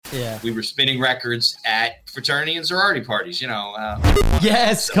Yeah. We were spinning records at fraternity and sorority parties,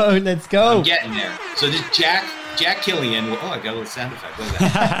 Yes, let's go. I'm getting there. So this Jack Killian. Oh, I got a little sound effect. Look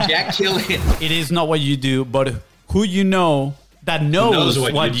at that. Jack Killian. It is not what you do, but who you know that knows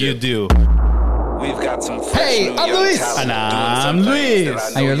what you do. We've got some Hey, I'm Luis. And I'm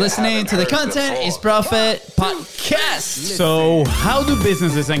Luis. And you're listening to the Content is Profit podcast. So, how do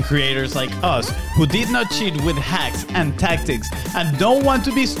businesses and creators like us, who did not cheat with hacks and tactics and don't want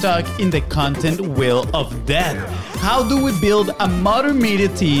to be stuck in the content wheel of death, how do we build a modern media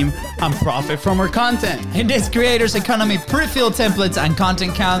team and profit from our content? In this creators economy, pre-filled templates and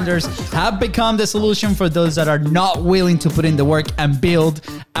content calendars have become the solution for those that are not willing to put in the work and build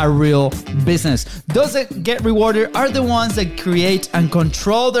a real business. Those that get rewarded are the ones that create and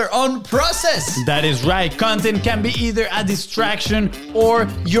control their own process. That is right. Content can be either a distraction or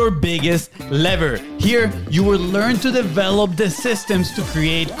your biggest lever. Here, you will learn to develop the systems to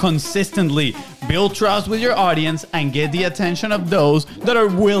create consistently, build trust with your audience, and get the attention of those that are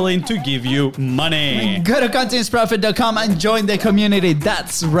willing to give you money. Go to contentisprofit.com and join the community.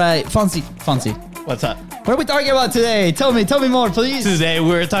 That's right. Fonzie. What's up? What are we talking about today? Tell me more, please. Today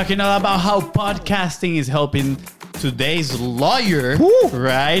we're talking about how podcasting is helping today's lawyer,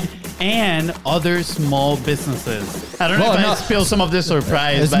 right? And other small businesses. I don't know if I spilled some of the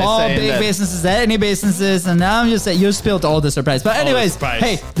surprise by small, saying big that. businesses, any businesses, and now I'm just saying you spilled all the surprise. But anyways,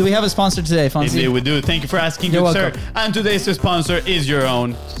 hey, do we have a sponsor today, Fonzie? Indeed, we do. Thank you for asking, You're good welcome. sir. And today's sponsor is your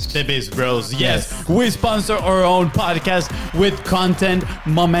own, the Biz Bros. Yes, we sponsor our own podcast with Content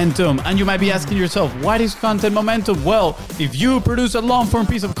Momentum. And you might be asking yourself, what is Content Momentum? Well, if you produce a long-form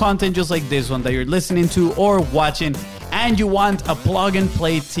piece of content just like this one that you're listening to or watching, and you want a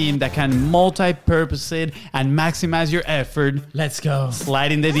plug-and-play team that can multi-purpose it and maximize your effort, let's go.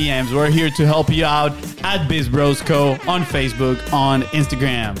 Slide in the DMs. We're here to help you out at BizBrosCo on Facebook, on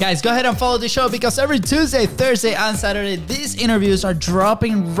Instagram. Guys, go ahead and follow the show because every Tuesday, Thursday, and Saturday, these interviews are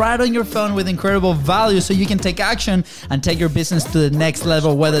dropping right on your phone with incredible value so you can take action and take your business to the next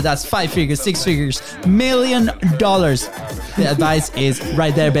level, whether that's 5 figures, 6 figures, $1 million. The advice is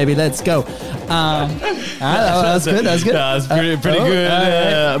right there, baby. Let's go. That's good. That's good. That's pretty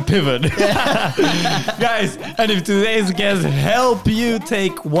good pivot. Guys, and if today's guests help you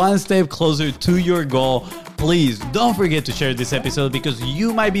take one step closer to your goal, please don't forget to share this episode because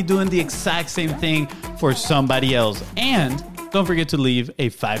you might be doing the exact same thing for somebody else. And don't forget to leave a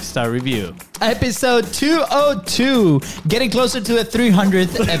 5-star review. Episode 202. Getting closer to a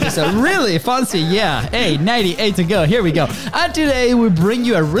 300th episode. Really, Fonzie? Yeah. Hey, 98 to go. Here we go. And today we bring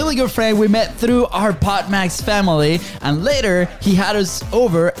you a really good friend we met through our PodMax family. And later, he had us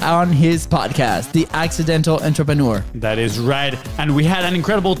over on his podcast, The Accidental Entrepreneur. That is right. And we had an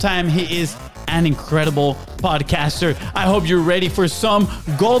incredible time. He is an incredible podcaster. I hope you're ready for some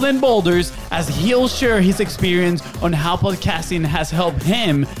golden boulders as he'll share his experience on how podcasting has helped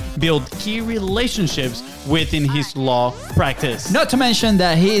him build key relationships within his law practice. Not to mention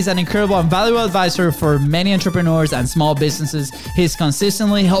that he is an incredible and valuable advisor for many entrepreneurs and small businesses. He's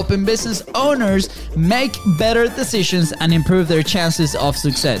consistently helping business owners make better decisions and improve their chances of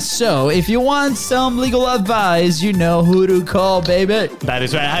success. So if you want some legal advice, you know who to call, baby. That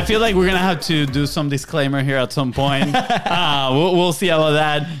is right. I feel like we're going to have to do some disclaimer here at some point. We'll see about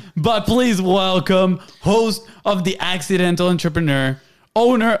that. But please welcome host of The Accidental Entrepreneur,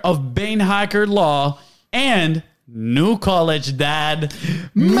 owner of Bain Hacker Law, and new college dad,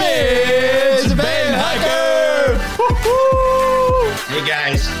 Mitch Bain Hacker. Hey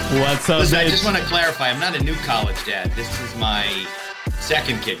guys. What's up, Listen, Mitch? I just want to clarify, I'm not a new college dad. This is my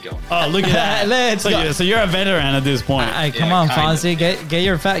second kid going. Oh, look at that. Let's go. So you're a veteran at this point. Come on, Fonzie, get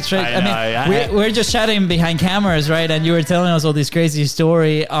your facts straight. I know, We're just chatting behind cameras, right? And you were telling us all this crazy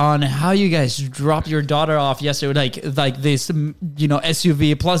story on how you guys dropped your daughter off yesterday, like this,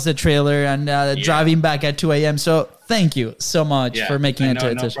 SUV plus the trailer and driving back at 2 a.m. So thank you so much for making it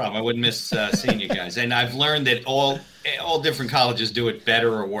to it. No problem. I wouldn't miss seeing you guys. And I've learned that all different colleges do it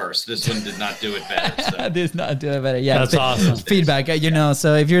better or worse. This one did not do it better. So. Did not do it better. Yeah, that's awesome. Feedback,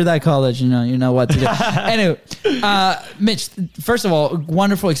 So if you're that college, you know what to do. Anyway, Mitch, first of all,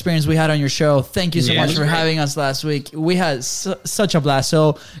 wonderful experience we had on your show. Thank you so much for having us last week. We had such a blast.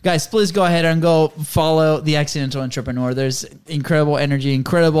 So guys, please go ahead and go follow The Accidental Entrepreneur. There's incredible energy,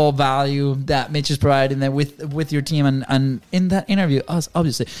 incredible value that Mitch is providing there with your team and in that interview, us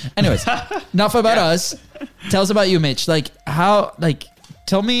obviously. Anyways, enough about us. Tell us about you, Mitch. Tell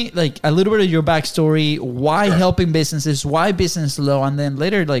me a little bit of your backstory. Why helping businesses? Why business law? And then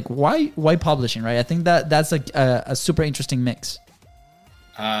later, why publishing? Right? I think that's a super interesting mix.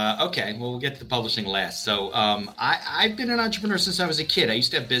 Okay, well, we'll get to publishing last. So I've been an entrepreneur since I was a kid. I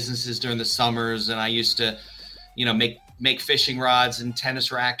used to have businesses during the summers, and I used to, make fishing rods and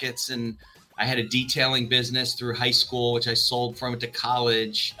tennis rackets. And I had a detailing business through high school, which I sold from to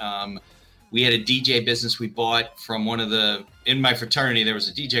college. We had a DJ business we bought from in my fraternity, there was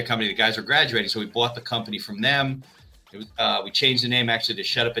a DJ company. The guys were graduating, so we bought the company from them. We changed the name actually to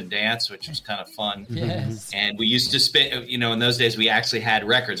Shut Up and Dance, which was kind of fun. Yes. And we used to spin, in those days we actually had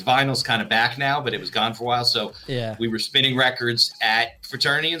records. Vinyl's kind of back now, but it was gone for a while. So we were spinning records at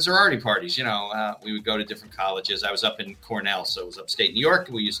fraternity and sorority parties. We would go to different colleges. I was up in Cornell, so it was upstate New York.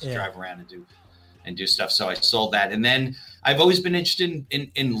 We used to drive around and do stuff. So I sold that. And then I've always been interested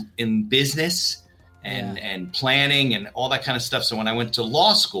in business and planning and all that kind of stuff. So when I went to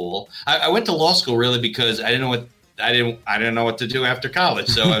law school, I went to law school really because I didn't know what to do after college.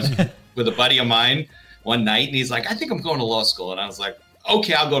 So I was with a buddy of mine one night, and he's like, I think I'm going to law school. And I was like,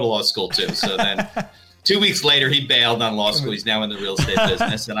 okay, I'll go to law school too. So then 2 weeks later, he bailed on law school. He's now in the real estate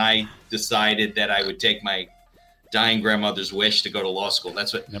business. And I decided that I would take my dying grandmother's wish to go to law school.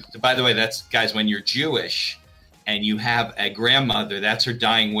 That's what, by the way, that's, guys, when you're Jewish and you have a grandmother, that's her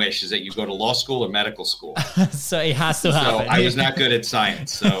dying wish, is that you go to law school or medical school. So it has to happen. So I was not good at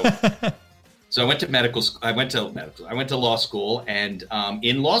science. So I went to medical school. I went to law school, and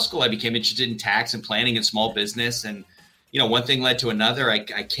in law school, I became interested in tax and planning and small business. And, one thing led to another. I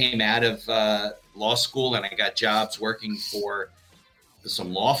came out of law school and I got jobs working for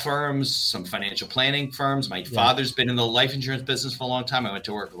some law firms, some financial planning firms. My father's been in the life insurance business for a long time. I went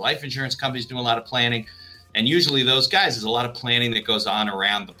to work with life insurance companies doing a lot of planning. And usually those guys, there's a lot of planning that goes on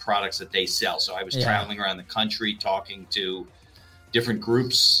around the products that they sell. So I was traveling around the country talking to different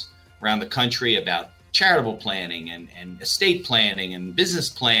groups around the country about charitable planning and estate planning and business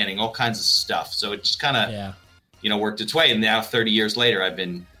planning, all kinds of stuff. So it just kind of, worked its way. And now 30 years later, I've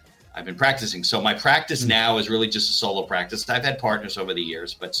been practicing. So my practice now is really just a solo practice. I've had partners over the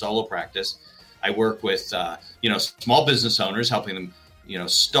years, but solo practice. I work with, small business owners, helping them,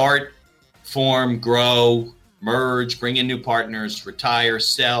 start, form, grow, merge, bring in new partners, retire,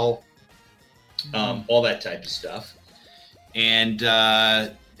 sell, all that type of stuff. And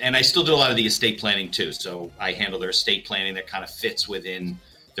I still do a lot of the estate planning too. So I handle their estate planning that kind of fits within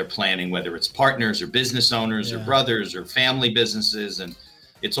their planning, whether it's partners or business owners or brothers or family businesses. And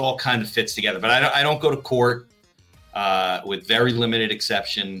it's all kind of fits together. But I don't go to court with very limited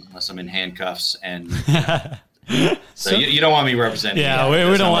exception unless I'm in handcuffs. And so you don't want me representing. Yeah, we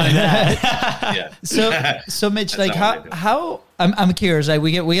don't want that. So Mitch, like how I'm curious. Like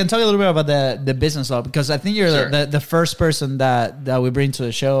we can talk a little bit about the business law, because I think you're the first person that we bring to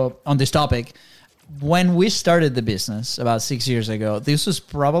the show on this topic. When we started the business about 6 years ago, this was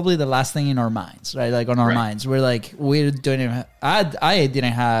probably the last thing in our minds, right? Like on our minds, we're like, we don't even. I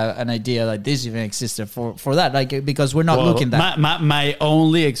didn't have an idea that this even existed for that, like, because we're not looking that. My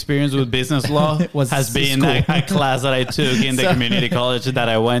only experience with business law has been a class that I took in the community college that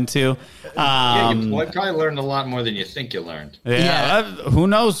I went to. You probably learned a lot more than you think you learned. Who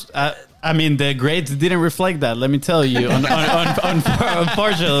knows? I mean, the grades didn't reflect that. Let me tell you,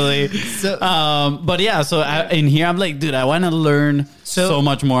 unfortunately. But yeah, so in here, I'm like, dude, I want to learn so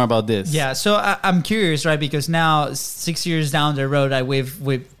much more about this. Yeah, so I'm curious, right? Because now 6 years down the road,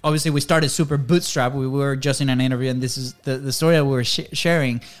 we've obviously we started super bootstrap. We were just in an interview, and this is the story that we were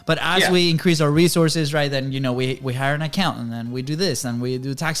sharing. But as we increase our resources, right, then we hire an accountant, and we do this, and we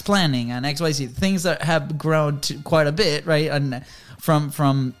do tax planning and XYZ, things that have grown quite a bit, right? And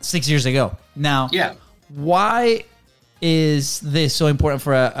from 6 years ago. Now, why is this so important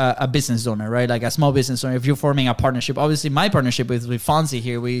for a business owner, right? Like a small business owner, if you're forming a partnership. Obviously, my partnership with Fonzie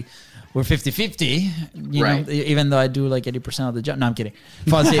here, we're 50-50, you know, even though I do like 80% of the job. No, I'm kidding.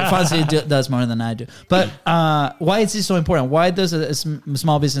 Fonzie does more than I do. But why is this so important? Why does a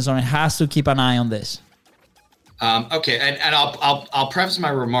small business owner has to keep an eye on this? Okay, and I'll preface my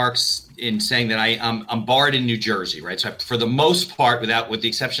remarks in saying that I'm barred in New Jersey, right? So for the most part, with the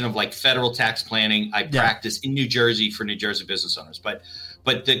exception of like federal tax planning, I practice in New Jersey for New Jersey business owners. But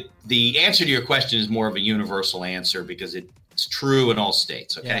the answer to your question is more of a universal answer because it's true in all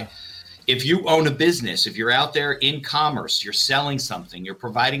states. Okay, if you own a business, if you're out there in commerce, you're selling something, you're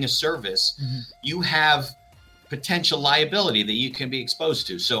providing a service, you have potential liability that you can be exposed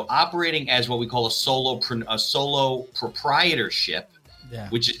to. So operating as what we call a solo proprietorship,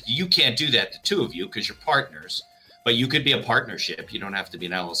 which you can't do that, the two of you, because you're partners, but you could be a partnership. You don't have to be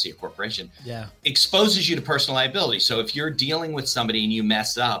an LLC or corporation. Exposes you to personal liability. So if you're dealing with somebody and you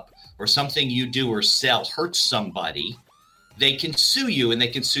mess up or something you do or sell hurts somebody, they can sue you, and they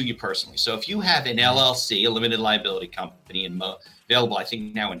can sue you personally. So if you have an LLC, a limited liability company, and available, I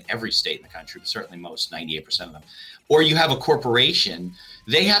think now in every state in the country, but certainly most, 98% of them, or you have a corporation,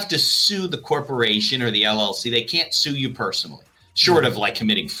 they have to sue the corporation or the LLC. They can't sue you personally, short of like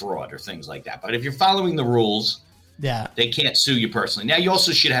committing fraud or things like that. But if you're following the rules, they can't sue you personally. Now, you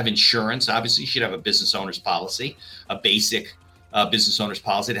also should have insurance. Obviously, you should have a business owner's policy, a basic business owner's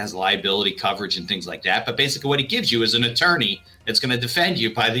policy that has liability coverage and things like that. But basically what it gives you is an attorney that's going to defend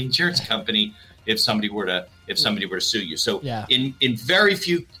you by the insurance company if somebody were to sue you. So in very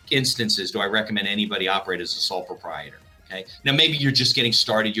few instances do I recommend anybody operate as a sole proprietor. Okay. Now, maybe you're just getting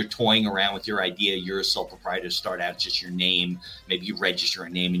started. You're toying around with your idea. You're a sole proprietor. Start out just your name. Maybe you register a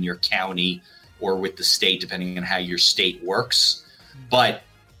name in your county or with the state, depending on how your state works. But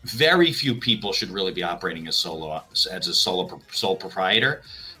very few people should really be operating as a sole proprietor,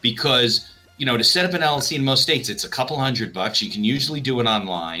 because to set up an LLC in most states, it's a couple $100. You can usually do it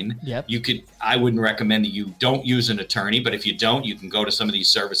online. Yep. I wouldn't recommend that you don't use an attorney, but if you don't, you can go to some of these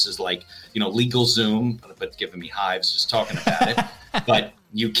services like LegalZoom, but it's giving me hives just talking about it. But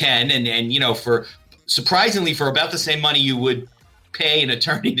you can, and for surprisingly, for about the same money you would pay an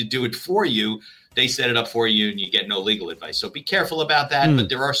attorney to do it for you, they set it up for you and you get no legal advice. So be careful about that. But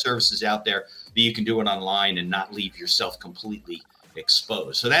there are services out there that you can do it online and not leave yourself completely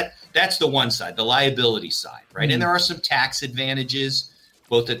exposed. So that's the one side, the liability side, right? And there are some tax advantages,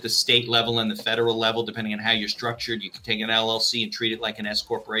 both at the state level and the federal level, depending on how you're structured. You can take an LLC and treat it like an S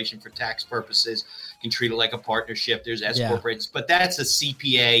corporation for tax purposes. You can treat it like a partnership. There's S corporations, but that's a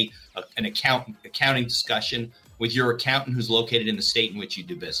CPA, an accounting discussion with your accountant who's located in the state in which you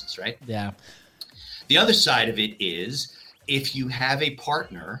do business, right? Yeah. The other side of it is if you have a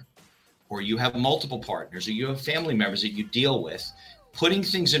partner or you have multiple partners or you have family members that you deal with, putting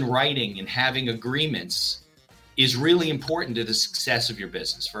things in writing and having agreements is really important to the success of your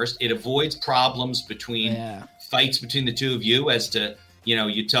business. First, it avoids problems between fights between the two of you as to,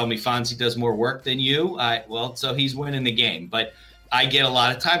 you tell me Fonzie does more work than you. So he's winning the game. But I get a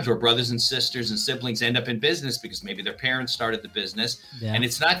lot of times where brothers and sisters and siblings end up in business because maybe their parents started the business and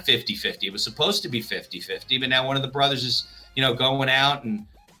it's not 50-50. It was supposed to be 50-50, but now one of the brothers is, going out and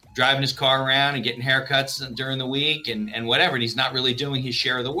driving his car around and getting haircuts during the week and whatever. And he's not really doing his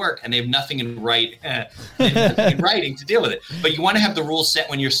share of the work, and they have nothing in writing to deal with it. But you want to have the rules set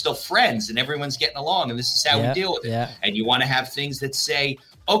when you're still friends and everyone's getting along, and this is how we deal with it. Yeah. And you want to have things that say,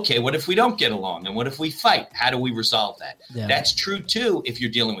 okay, what if we don't get along? And what if we fight? How do we resolve that? Yeah. That's true, too. If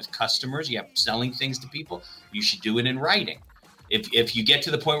you're dealing with customers, you have selling things to people, you should do it in writing. If you get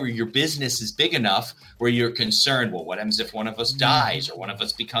to the point where your business is big enough where you're concerned, well, what happens if one of us dies or one of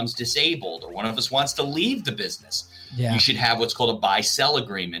us becomes disabled or one of us wants to leave the business? Yeah. You should have what's called a buy-sell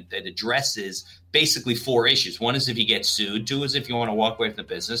agreement that addresses basically 4 issues. One is if you get sued. 2 is if you want to walk away from the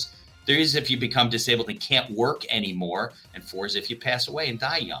business. 3 is if you become disabled and can't work anymore. And 4 is if you pass away and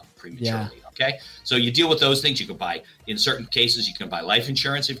die young prematurely. Yeah. Okay. So you deal with those things. You can buy, in certain cases, you can buy life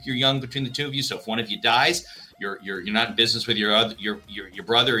insurance if you're young between the two of you. So if one of you dies, you're not in business with your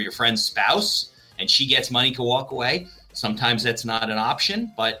brother or your friend's spouse, and she gets money to walk away. Sometimes that's not an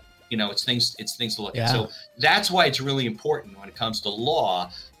option, but it's things to look at. So that's why it's really important when it comes to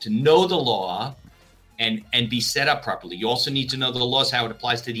law to know the law and be set up properly. You also need to know the laws, how it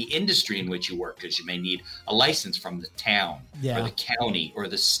applies to the industry in which you work, because you may need a license from the town or the county or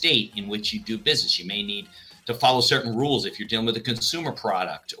the state in which you do business. You may need to follow certain rules if you're dealing with a consumer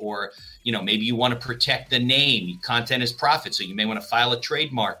product, or maybe you want to protect the name. Content is profit, so you may want to file a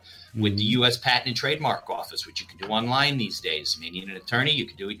trademark with the U.S. Patent and Trademark Office, which you can do online these days. You may need an attorney. You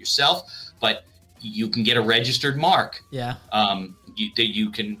can do it yourself, but you can get a registered mark. Yeah.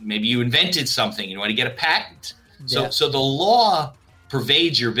 Maybe you invented something. You want to get a patent. So the law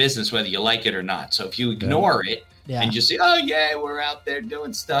pervades your business whether you like it or not. So if you ignore it and just say, "Oh yeah, we're out there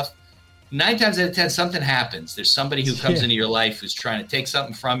doing stuff," 9 times out of 10, something happens. There's somebody who comes into your life who's trying to take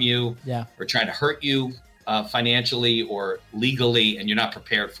something from you or trying to hurt you financially or legally, and you're not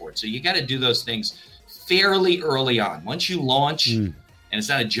prepared for it. So you got to do those things fairly early on. Once you launch, and it's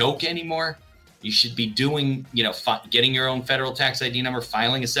not a joke anymore, you should be doing, getting your own federal tax ID number,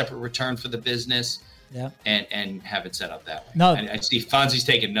 filing a separate return for the business. And have it set up that way. No, I see Fonzie's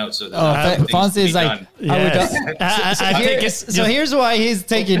taking notes. So Fonzie is like, yes. so here's why he's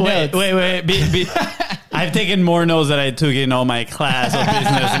taking notes. Wait. I've taken more notes than I took in all my class of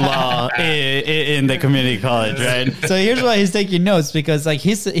business law in the community college, right? So here's why he's taking notes, because like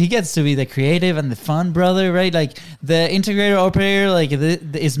he gets to be the creative and the fun brother, right? Like the integrator operator, like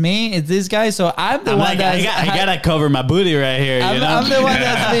it's me, it's this guy. So I'm the one that I gotta cover my booty right here. I'm the one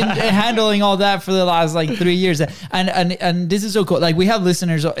that's been handling all that for the last like 3 years, and this is so cool. Like we have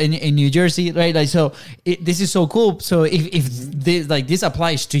listeners in New Jersey, right? Like so, this is so cool. So if this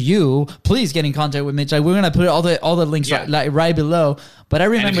applies to you, please get in contact with Mitch. Like we're gonna put all the links right below. But I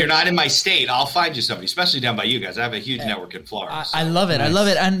remember, and if you're not in my state, I'll find you somebody, especially down by you guys. I have a huge network in Florida. I love it. Nice. I love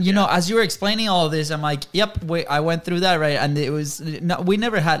it. And you know, as you were explaining all of this, I'm like, yep, I went through that, right? And it was we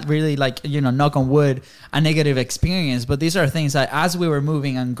never had really, like, you know, knock on wood, a negative experience. But these are things that as we were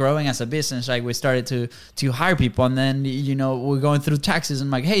moving and growing as a business, like we started to hire people, and then, you know, we're going through taxes and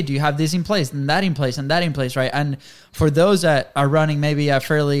like, hey, do you have this in place and that in place and that in place, right? And for those that are running maybe a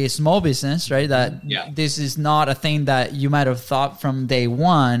fairly small business, right, that this is not a thing that you might have thought from day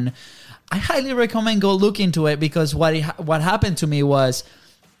one, I highly recommend go look into it, because what happened to me was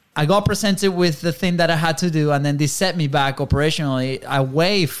I got presented with the thing that I had to do, and then this set me back operationally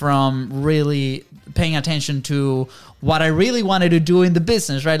away from really paying attention to what I really wanted to do in the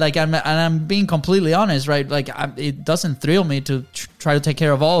business, right? Like, I'm being completely honest, right? Like, it doesn't thrill me to try to take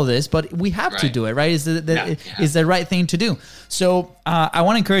care of all of this, but we have to do it, right? It's the right thing to do. So I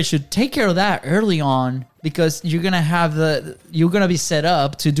want to encourage you to take care of that early on, because you're gonna be set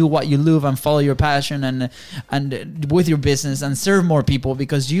up to do what you love and follow your passion and with your business and serve more people,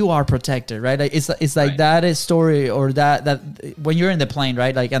 because you are protected, right? Like it's like that is story, or that when you're in the plane,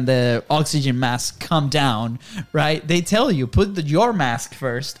 right? Like, and the oxygen masks come down, right? They tell you put your mask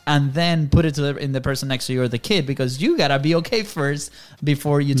first and then put it in the person next to you or the kid, because you gotta be okay first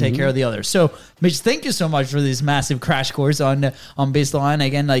before you take care of the others. So, Mitch, thank you so much for this massive crash course on BizLaw.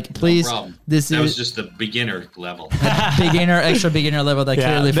 Again, like, please, that was just the beginner level, extra beginner level that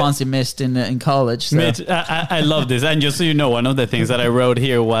clearly Fonzie missed in college. So. Mitch, I love this, and just so you know, one of the things that I wrote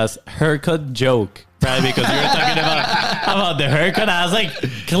here was haircut joke. Right, because you were talking about the haircut. I was like,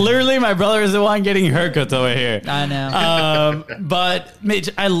 clearly my brother is the one getting haircuts over here. I know. But Mitch,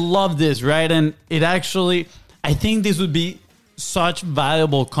 I love this, right? And it actually, I think this would be such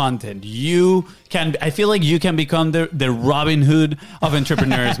valuable content. I feel like you can become the Robin Hood of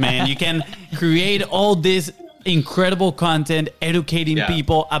entrepreneurs, man. You can create all this incredible content, educating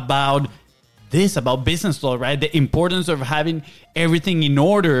people about business law, right? The importance of having everything in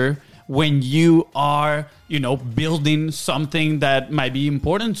order when you are, you know, building something that might be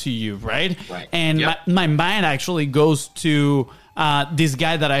important to you, right? And my mind actually goes to this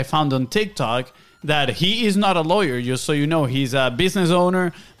guy that I found on TikTok, that he is not a lawyer, just so you know. He's a business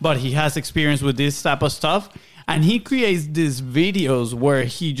owner, but he has experience with this type of stuff. And he creates these videos where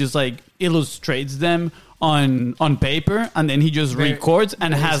he just like illustrates them on paper, and then he just records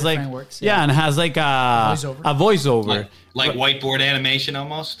and has like and has like a voiceover. Like whiteboard animation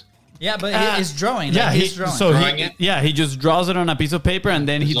almost. Yeah, but it's drawing. Yeah, he's drawing. So he just draws it on a piece of paper, and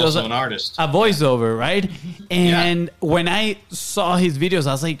then he does an artist. A voiceover, right? And when I saw his videos,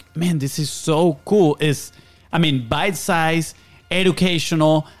 I was like, man, this is so cool. Bite-sized,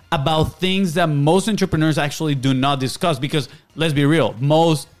 educational, about things that most entrepreneurs actually do not discuss. Because let's be real,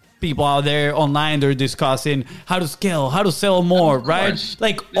 most people out there online, they're discussing how to scale, how to sell more, right?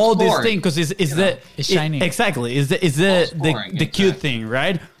 Like it's all boring. This thing, because it's shiny. Exactly, is the cute thing,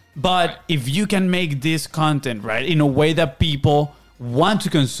 right? But if you can make this content, right, in a way that people want to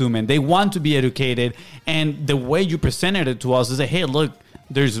consume it, they want to be educated, and the way you presented it to us is that, hey, look,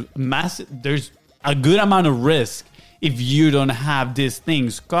 there's a good amount of risk if you don't have these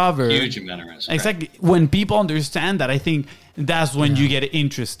things covered. Huge amount of risk. Exactly. Right. When people understand that, I think that's when you get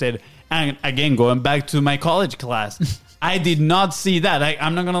interested. And again, going back to my college class, I did not see that.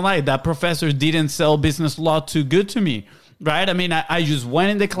 I'm not going to lie. That professor didn't sell business law too good to me. Right? I mean, I just went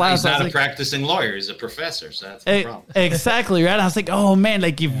in the class. He's not a practicing lawyer. He's a professor. So that's the problem. Exactly, right? I was like, oh, man,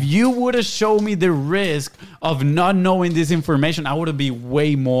 like if you would have shown me the risk of not knowing this information, I would have been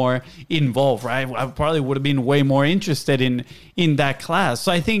way more involved, right? I probably would have been way more interested in that class.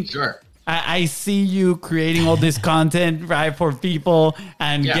 So I think I see you creating all this content, right, for people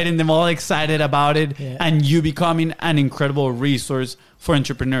and getting them all excited about it, and you becoming an incredible resource for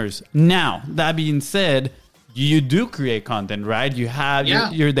entrepreneurs. Now, that being said, you do create content, right? You have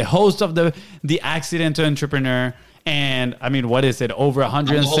you're the host of the Accidental Entrepreneur, and I mean, what is it? Over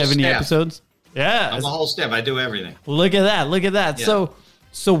 170 episodes? Yeah, I'm the whole staff. I do everything. Look at that. Yeah.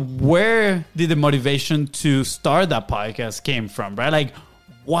 So where did the motivation to start that podcast came from, right? Like,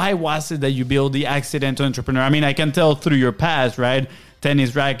 why was it that you built the Accidental Entrepreneur? I mean, I can tell through your past, right,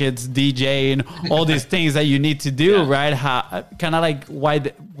 tennis rackets, DJing, all these things that you need to do, right? Kind of like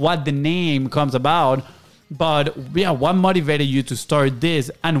what the name comes about. But yeah, what motivated you to start this,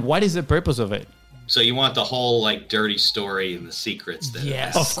 and what is the purpose of it? So you want the whole like dirty story and the secrets there?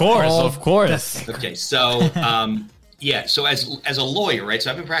 Yes, of course. Okay, so so as a lawyer, right? So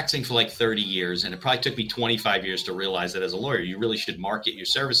I've been practicing for like 30 years, and it probably took me 25 years to realize that as a lawyer, you really should market your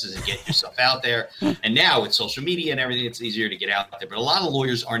services and get yourself out there. And now with social media and everything, it's easier to get out there. But a lot of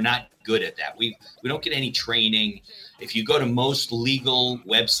lawyers are not good at that. We don't get any training. If you go to most legal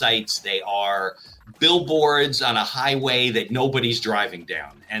websites, they are billboards on a highway that nobody's driving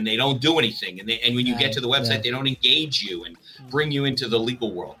down, and they don't do anything. And when you get to the website, they don't engage you and bring you into the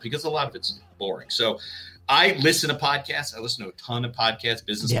legal world, because a lot of it's boring. So I listen to podcasts. I listen to a ton of podcasts,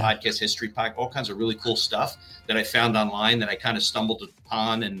 business podcasts, history podcasts, all kinds of really cool stuff that I found online that I kind of stumbled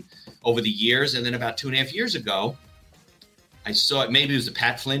upon and over the years. And then about 2.5 years ago, I saw it, maybe it was a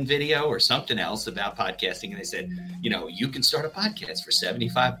Pat Flynn video or something else about podcasting. And they said, you can start a podcast for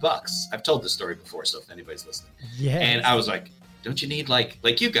 $75. I've told this story before, so if anybody's listening. Yes. And I was like, don't you need like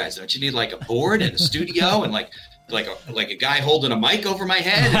you guys, don't you need like a board and a studio and like a guy holding a mic over my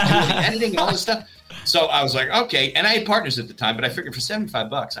head and doing the editing and all this stuff? So I was like, okay. And I had partners at the time, but I figured for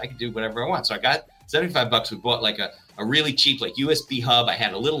 $75, I could do whatever I want. So I got $75. We bought like a really cheap, like USB hub. I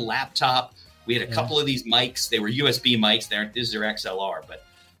had a little laptop. We had a couple of these mics. They were USB mics. These are XLR, but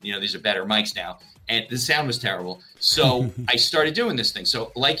these are better mics now. And the sound was terrible. So I started doing this thing.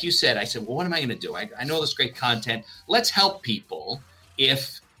 So like you said, I said, well, what am I going to do? I know this great content. Let's help people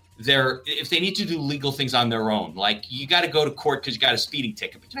if they need to do legal things on their own. Like you got to go to court because you got a speeding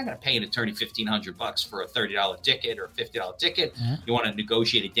ticket, but you're not going to pay an attorney $1,500 for a $30 ticket or a $50 ticket. You want to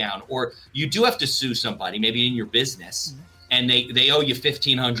negotiate it down, or you do have to sue somebody, maybe in your business. And they owe you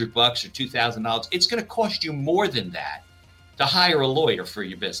 $1,500 or $2,000. It's going to cost you more than that to hire a lawyer for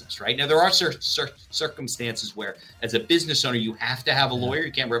your business, right? Now, there are circumstances where, as a business owner, you have to have a lawyer.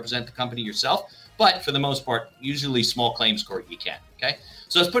 You can't represent the company yourself. But for the most part, usually small claims court, you can, okay?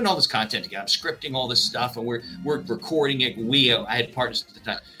 So I was putting all this content together. I'm scripting all this stuff, and we're recording it. I had partners at the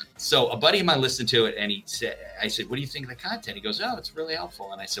time. So a buddy of mine listened to it, and I said, what do you think of the content? He goes, oh, it's really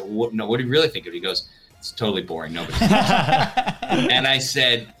helpful. And I said, well, what do you really think of it? He goes, it's totally boring. Nobody. And I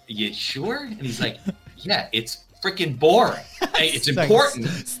said, you sure? And he's like, yeah, it's freaking boring. It's important,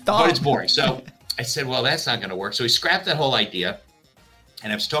 but it's boring. So I said, well, that's not going to work. So he scrapped that whole idea.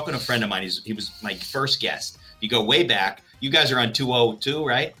 And I was talking to a friend of mine. He was my first guest. You go way back. You guys are on 202,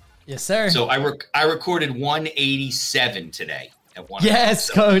 right? Yes, sir. So I recorded 187 today at one.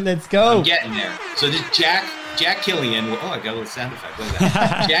 Yes, so let's go. I'm getting there. So this Jack Killian. Oh, I got a little sound effect. Look at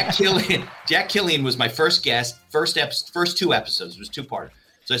that. Jack Killian was my first guest. First 2 episodes. It was 2-part.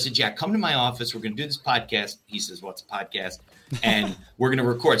 So I said, Jack, come to my office. We're going to do this podcast. He says, what's a podcast? And we're going to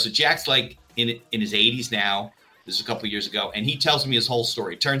record. So Jack's like in his 80s now. This is a couple of years ago. And he tells me his whole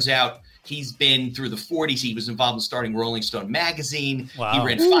story. Turns out he's been through the 40s. He was involved in starting Rolling Stone magazine. Wow. He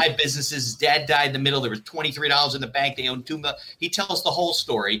ran 5 businesses. His dad died in the middle. There was $23 in the bank. They owned $2 million. He tells the whole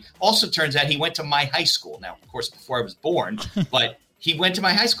story. Also turns out he went to my high school. Now, of course, before I was born, but he went to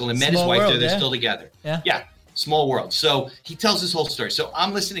my high school and met his wife there. They're still together. Yeah. Small world. So he tells his whole story. So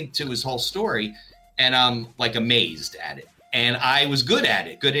I'm listening to his whole story, and I'm like amazed at it. And I was good at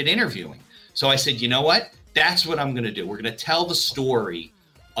it, good at interviewing. So I said, you know what? That's what I'm going to do. We're going to tell the story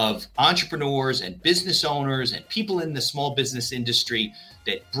of entrepreneurs and business owners and people in the small business industry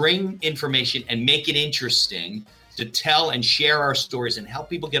that bring information and make it interesting to tell and share our stories and help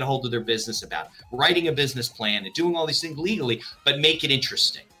people get a hold of their business, about writing a business plan and doing all these things legally, but make it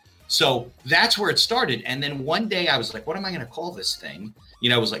interesting. So that's where it started. And then one day I was like, what am I going to call this thing?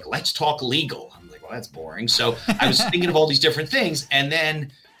 I was like, let's talk legal. I'm like, well, that's boring. So I was thinking of all these different things. And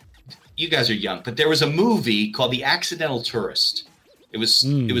then you guys are young, but there was a movie called The Accidental Tourist. It was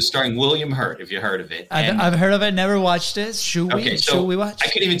starring William Hurt, if you heard of it. I've heard of it, never watched it. Should we watch? I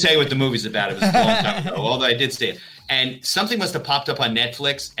couldn't even tell you what the movie's about. It was a long time ago, although I did see it. And something must have popped up on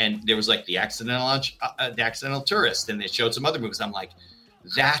Netflix, and there was like The Accidental Tourist, and they showed some other movies. I'm like,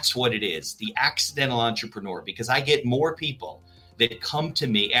 that's what it is, the accidental entrepreneur, because I get more people that come to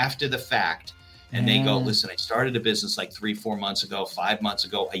me after the fact and they go, listen, I started a business like 3-4 months ago, 5 months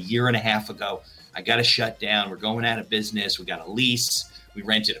ago, a year and a half ago. I got to shut down. We're going out of business. We got a lease. We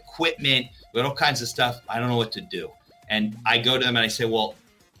rented equipment. We had all kinds of stuff. I don't know what to do. And I go to them and I say, well,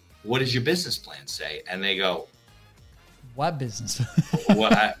 what does your business plan say? And they go, what business?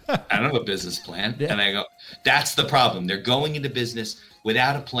 Well, I don't have a business plan. Yeah. And I go, that's the problem. They're going into business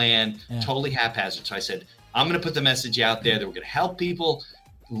without a plan, totally haphazard. So I said, I'm going to put the message out there that we're going to help people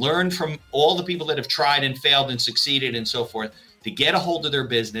learn from all the people that have tried and failed and succeeded and so forth. to get a hold of their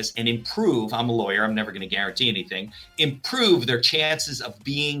business and improve. I'm a lawyer. I'm never going to guarantee anything. Improve their chances of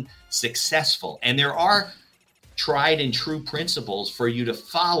being successful. And there are tried and true principles for you to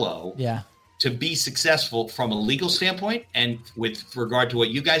follow to be successful from a legal standpoint, and with regard to what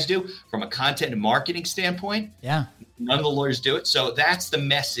you guys do from a content and marketing standpoint. Yeah. None of the lawyers do it. So that's the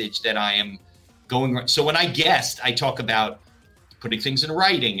message that I am going. So when I guest, I talk about putting things in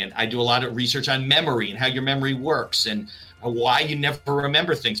writing, and I do a lot of research on memory and how your memory works and why you never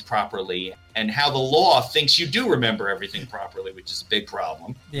remember things properly, and how the law thinks you do remember everything properly, which is a big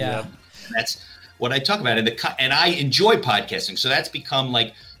problem. Yeah. That's what I talk about. And I enjoy podcasting. So that's become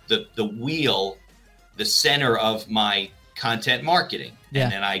like the wheel, the center of my content marketing. Yeah.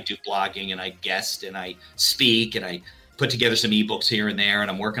 And then I do blogging, and I guest, and I speak, and I put together some ebooks here and there,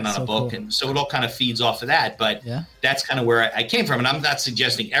 and I'm working on a book. Cool. And so it all kind of feeds off of that. But that's kind of where I came from. And I'm not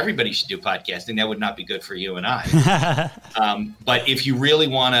suggesting everybody should do podcasting. That would not be good for you and I. But if you really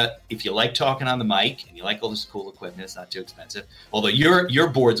want to, if you like talking on the mic and you like all this cool equipment, it's not too expensive. Although your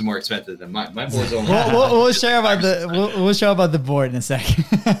board's more expensive than mine. My board's only we'll share about we'll show about the board in a second.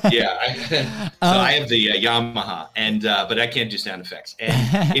 I have the Yamaha, and but I can't do sound effects.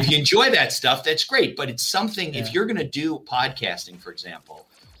 And if you enjoy that stuff, that's great. But it's something, if you're going to do podcasting, for example,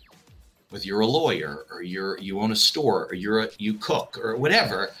 whether you're a lawyer or you own a store or you cook or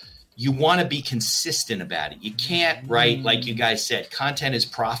whatever, you want to be consistent about it. You can't write, like you guys said, content is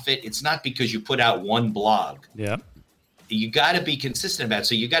profit. It's not because you put out one blog. Yeah. You got to be consistent about it.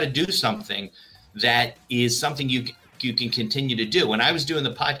 So you got to do something that is something you can continue to do. When I was doing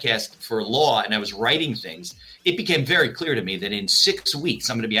the podcast for law and I was writing things, it became very clear to me that in 6 weeks,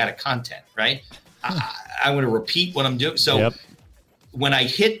 I'm going to be out of content, right? I want to repeat what I'm doing. So when I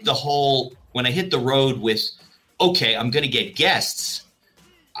hit the road with, okay, I'm going to get guests,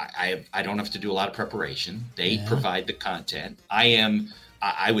 I don't have to do a lot of preparation. They provide the content.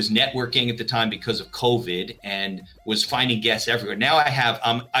 I was networking at the time because of COVID and was finding guests everywhere. Now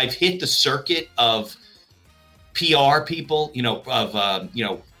I've hit the circuit of PR people,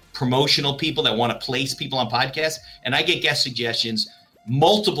 promotional people that want to place people on podcasts, and I get guest suggestions.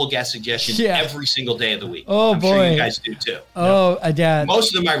 Multiple guest suggestions every single day of the week. Oh, boy. Sure you guys do too. Oh, yeah.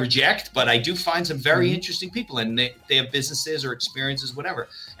 Most of them I reject, but I do find some very interesting people, and they have businesses or experiences, whatever.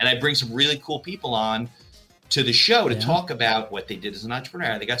 And I bring some really cool people on to the show to talk about what they did as an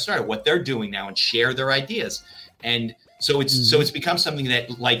entrepreneur, how they got started, what they're doing now, and share their ideas. And so it's become something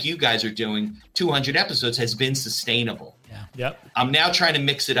that, like you guys are doing, 200 episodes has been sustainable. Yep. I'm now trying to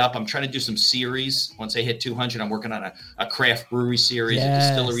mix it up. I'm trying to do some series. Once I hit 200, I'm working on a craft brewery series, a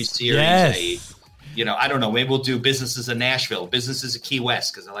distillery series. I don't know. Maybe we'll do businesses in Nashville, businesses in Key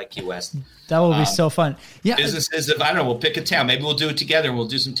West, because I like Key West. That will be so fun. Yeah. Businesses, I don't know, we'll pick a town. Maybe we'll do it together, and we'll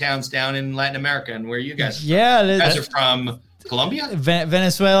do some towns down in Latin America and where you guys are. Yeah. You guys are from Colombia?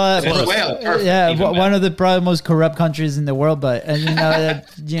 Venezuela. Perfect. Yeah, one of the probably most corrupt countries in the world, but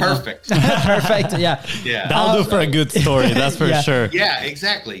perfect. Perfect. Yeah. That'll do for a good story. That's for sure. Yeah,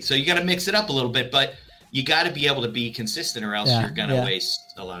 exactly. So you got to mix it up a little bit, but you got to be able to be consistent, or else you're going to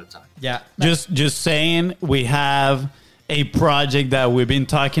waste a lot of time. Yeah. Just saying, we have a project that we've been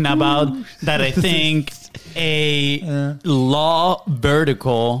talking about that I think a law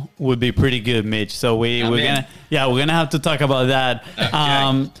vertical would be pretty good, Mitch. So we're gonna have to talk about that.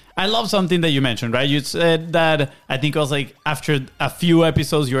 Okay. I love something that you mentioned, right? You said that, I think it was like after a few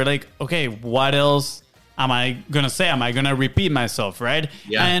episodes, you were like, okay, what else am I gonna say? Am I gonna repeat myself, right?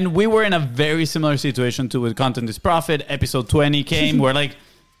 Yeah. And we were in a very similar situation too with Content is Profit. Episode 20 came. We're like,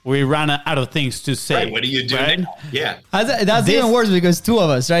 we ran out of things to say. Right, what do you do now? Yeah. That's even worse because two of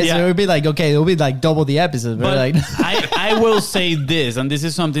us, right? Yeah. So it would be like, okay, it would be like double the episode. But like I will say this, and this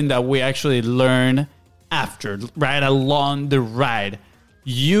is something that we actually learn after, right? Along the ride.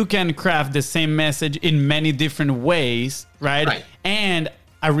 You can craft the same message in many different ways, right? And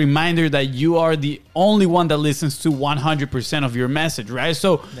a reminder that you are the only one that listens to 100% of your message, right?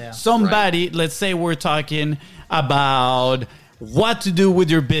 So somebody, let's say we're talking about what to do with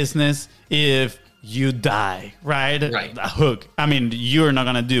your business if you die, right? Right. A hook. I mean, you're not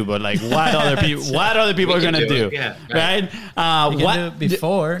gonna do, but like, what other people are gonna do? Yeah, right? what do it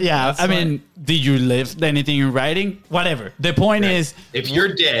before? Yeah. I mean, did you lift anything in writing? Whatever. The point is, if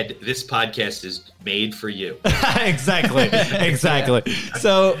you're dead, this podcast is made for you. exactly.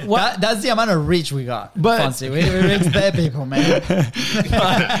 So that's the amount of reach we got. But Fancy. We reach the people, man.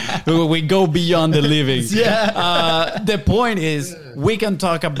 we go beyond the living. Yeah. The point is, we can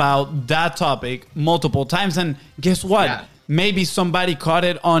talk about that topic multiple times, and guess what? Yeah. Maybe somebody caught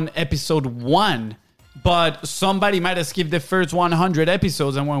it on episode 1 but somebody might have skipped the first 100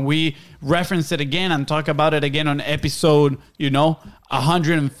 episodes, and when we reference it again and talk about it again on episode,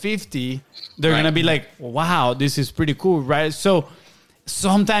 150, they're gonna be like, wow, this is pretty cool, right? So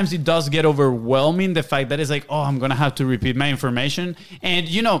sometimes it does get overwhelming, the fact that it's like, oh, I'm gonna have to repeat my information. And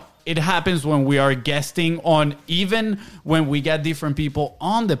it happens when we are guesting on, even when we get different people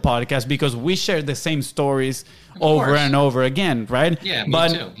on the podcast, because we share the same stories over and over again, right? Yeah, me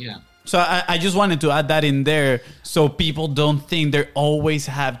too. Yeah. So I just wanted to add that in there, so people don't think they always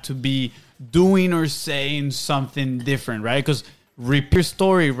have to be doing or saying something different, right? Because repeat your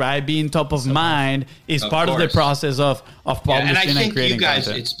story, right? Being top of mind is part of the process of publishing and I think and creating you guys,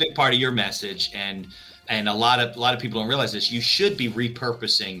 content. it's a big part of your message, and a lot of people don't realize this. You should be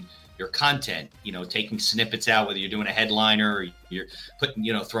repurposing your content, taking snippets out, whether you're doing a headliner or you're putting,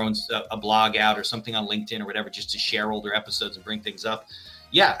 throwing a blog out or something on LinkedIn or whatever, just to share older episodes and bring things up.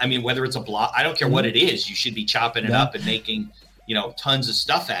 Yeah, I mean, whether it's a blog, I don't care what it is, you should be chopping it up and making, tons of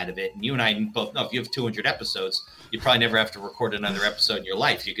stuff out of it. And you and I both know if you have 200 episodes, you probably never have to record another episode in your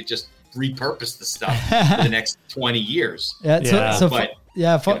life. You could just repurpose the stuff for the next 20 years.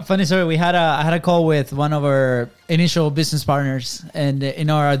 Funny story. I had a call with one of our initial business partners, and in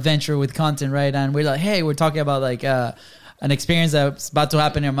our adventure with content, right? And we're like, hey, we're talking about like an experience that's about to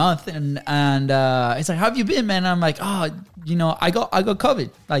happen in a month, and it's like, how have you been, man? And I'm like, oh, I got COVID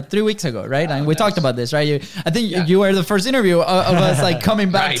like 3 weeks ago, right? And we talked about this, right? I think you were the first interview of us like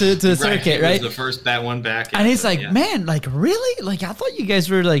coming back to the circuit, right? It was the first one back, and it's like, man, like really, like I thought you guys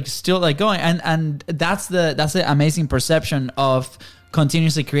were like still like going, and that's the amazing perception of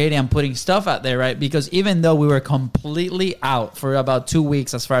continuously creating and putting stuff out there, right? Because even though we were completely out for about 2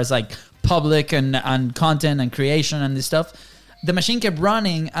 weeks as far as like public and content and creation and this stuff, the machine kept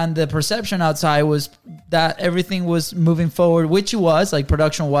running, and the perception outside was that everything was moving forward, which it was, like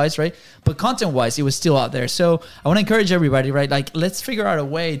production wise, right? But content wise, it was still out there. So I want to encourage everybody, right? Like, let's figure out a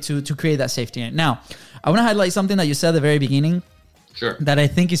way to create that safety net. Now, I want to highlight something that you said at the very beginning, that I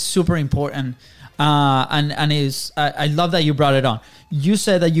think is super important. And is I love that you brought it on. You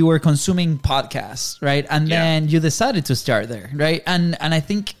said that you were consuming podcasts, right? And then you decided to start there, right? And I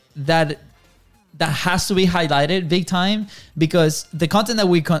think that has to be highlighted big time, because the content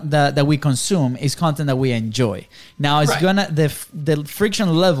that we consume is content that we enjoy. Now it's gonna the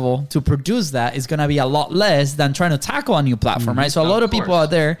friction level to produce that is gonna be a lot less than trying to tackle a new platform, right? So a lot of people out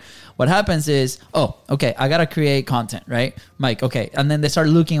there, what happens is, oh, okay, I gotta create content, right, Mike? Okay, and then they start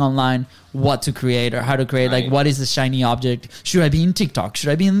looking online what to create or how to create. Like, what is the shiny object? Should I be in TikTok? Should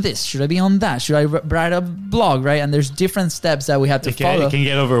I be in this? Should I be on that? Should I write a blog, right? And there's different steps that we have to follow. It can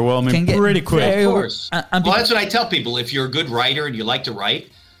get overwhelming pretty quick. Of course. Well, that's what I tell people. If you're a good writer and you like to write,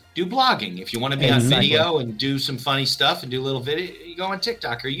 do blogging. If you want to be on video and do some funny stuff and do a little video, you go on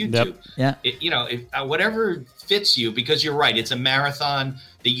TikTok or YouTube. Whatever fits you, because you're right. It's a marathon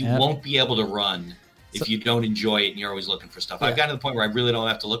that you won't be able to run if you don't enjoy it and you're always looking for stuff. I've gotten to the point where I really don't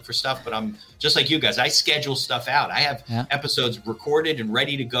have to look for stuff, but I'm just like you guys. I schedule stuff out. I have episodes recorded and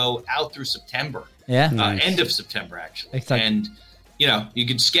ready to go out through September. End of September, actually. Exactly. And you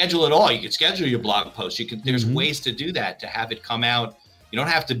can schedule it all. You can schedule your blog posts. There's ways to do that, to have it come out. You don't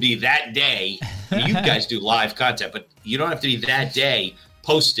have to be that day. You guys do live content, but you don't have to be that day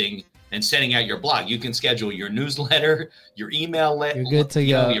posting and sending out your blog. You can schedule your newsletter, your email letter. You're good to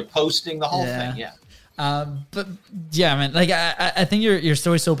go. You're posting the whole thing. But yeah, man, like I think your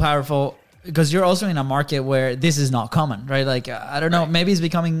story is so powerful, because you're also in a market where this is not common, right? Like, I don't know, maybe it's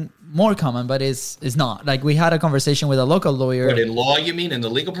becoming more common, but it's not. Like, we had a conversation with a local lawyer. What, in law, you mean, in the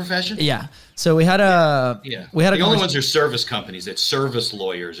legal profession? Yeah. So we had the only ones are service companies that service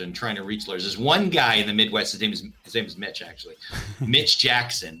lawyers and trying to reach lawyers. There's one guy in the Midwest. His name is Mitch, actually, Mitch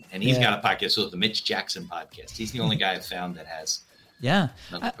Jackson, and he's got a podcast called the Mitch Jackson Podcast. He's the only guy I've found that has. Yeah,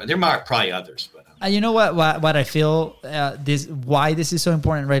 there are probably others, but you know what I feel why this is so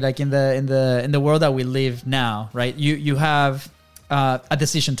important, right? Like in the world that we live now, right? You have a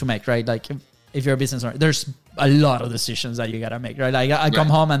decision to make, right? Like if you're a business owner, there's a lot of decisions that you gotta make, right? Like I come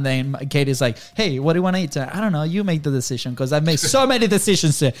home and then Kate is like, "Hey, what do you want to eat tonight?" I don't know. You make the decision, because I've made so many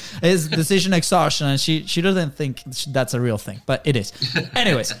decisions. It's decision exhaustion, and she doesn't think that's a real thing, but it is.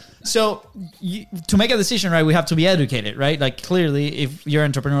 Anyways, so to make a decision, right, we have to be educated, right? Like, clearly, if you're an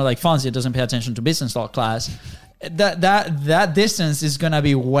entrepreneur like Fonzie doesn't pay attention to business law class, that distance is gonna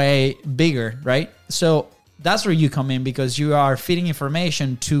be way bigger, right? So that's where you come in, because you are feeding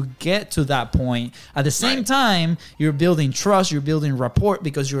information to get to that point. At the same time, you're building trust, you're building rapport,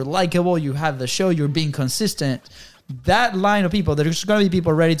 because you're likable, you have the show, you're being consistent. That line of people, there's going to be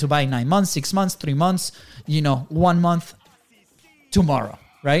people ready to buy 9 months, 6 months, 3 months, 1 month, tomorrow,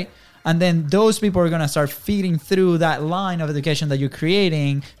 right? And then those people are going to start feeding through that line of education that you're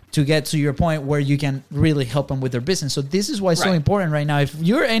creating to get to your point where you can really help them with their business. So this is why it's so important right now. If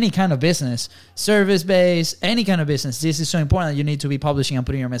you're any kind of business, service-based, any kind of business, this is so important that you need to be publishing and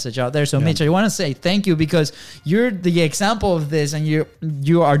putting your message out there. So Mitch, I want to say thank you because you're the example of this and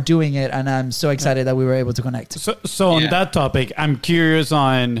you are doing it. And I'm so excited that we were able to connect. So on that topic, I'm curious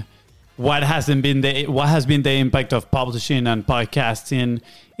on what has been the impact of publishing and podcasting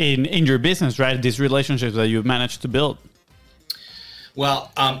in your business, right? These relationships that you've managed to build.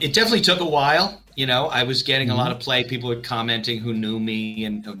 Well, it definitely took a while. I was getting a lot of play. People were commenting who knew me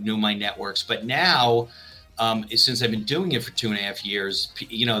and knew my networks. But now, since I've been doing it for 2.5 years,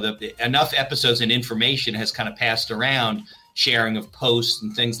 enough episodes and information has kind of passed around, sharing of posts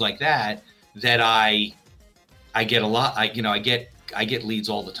and things like that, that I get a lot. I get leads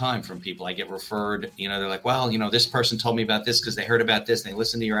all the time from people. I get referred, they're like, well, this person told me about this because they heard about this and they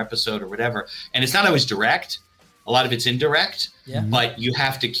listened to your episode or whatever. And it's not always direct. A lot of it's indirect, but you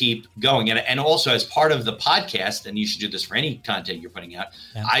have to keep going. And also as part of the podcast, and you should do this for any content you're putting out,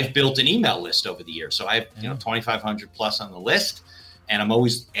 I've built an email list over the years. So I have 2,500 plus on the list, and I'm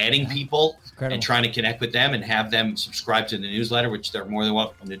always adding people and trying to connect with them and have them subscribe to the newsletter, which they're more than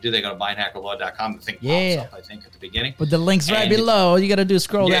welcome to do. They go to buyandhackerlaw.com. The thing pops up, I think, at the beginning. But the link's right below. You got to do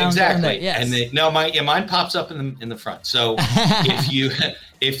scroll down. Exactly. Yes. And mine pops up in the front. So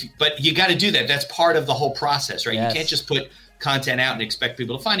but you got to do that. That's part of the whole process, right? Yes. You can't just put content out and expect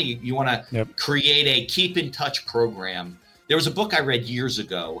people to find it. You want to create a keep in touch program. There was a book I read years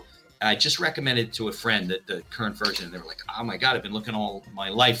ago. I just recommended it to a friend that the current version, and they were like, oh my God, I've been looking all my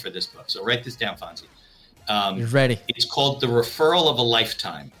life for this book. So write this down, Fonzie. You're ready. It's called The Referral of a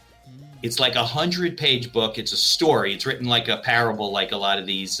Lifetime. It's like 100-page book. It's a story. It's written like a parable, like a lot of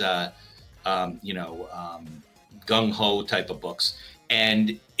these, gung-ho type of books.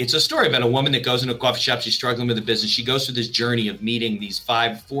 And it's a story about a woman that goes into a coffee shop. She's struggling with a business. She goes through this journey of meeting these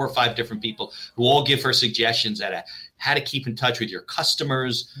 4 or 5 different people who all give her suggestions at how to keep in touch with your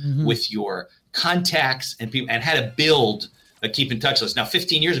customers, with your contacts, and people, and how to build a keep in touch list. Now,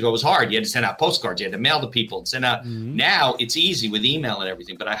 15 years ago, it was hard. You had to send out postcards. You had to mail to people and send out. Now it's easy with email and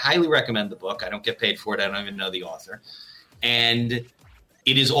everything. But I highly recommend the book. I don't get paid for it. I don't even know the author. And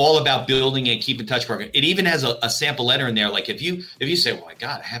it is all about building a keep in touch program. It even has a sample letter in there. Like if you say, well, my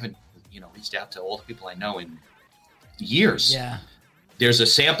God, I haven't reached out to all the people I know in years. Yeah. There's a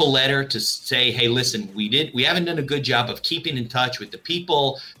sample letter to say, hey, listen, we haven't done a good job of keeping in touch with the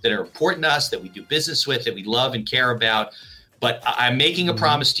people that are important to us, that we do business with, that we love and care about. But I'm making a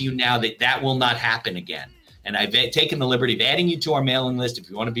promise to you now that will not happen again. And I've taken the liberty of adding you to our mailing list. If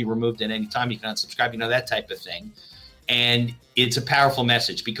you want to be removed at any time, you can unsubscribe, that type of thing. And it's a powerful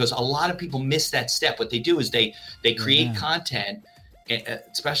message because a lot of people miss that step. What they do is they create content,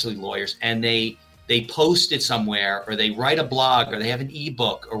 especially lawyers, and they post it somewhere, or they write a blog, or they have an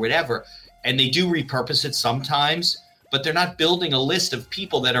ebook or whatever, and they do repurpose it sometimes, but they're not building a list of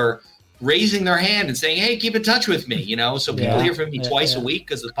people that are raising their hand and saying, hey, keep in touch with me, So people hear from me twice a week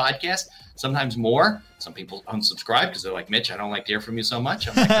because of the podcast, sometimes more. Some people unsubscribe because they're like, Mitch, I don't like to hear from you so much.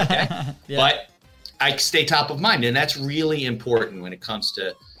 I'm like, okay. But I stay top of mind, and that's really important when it comes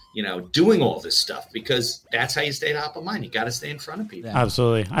to doing all this stuff, because that's how you stay top of mind. You got to stay in front of people. Yeah.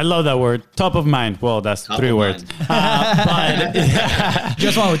 Absolutely. I love that word. Top of mind. Well, that's top 3 words. But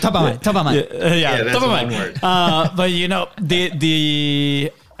just one word. Top of mind. Top of mind. That's top of mind. Word. But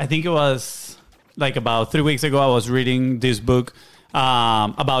the I think it was like about 3 weeks ago, I was reading this book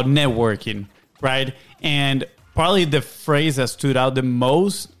about networking, right? And probably the phrase that stood out the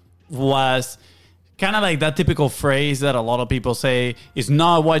most was kind of like that typical phrase that a lot of people say is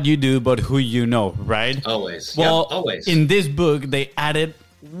not what you do, but who you know, right? Always. Well, always. In this book, they added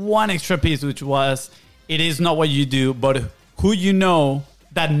one extra piece, which was, it is not what you do, but who you know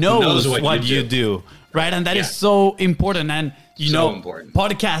that knows what you do, right? And that is so important. And, important.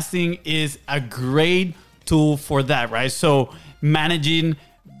 Podcasting is a great tool for that, right? So managing,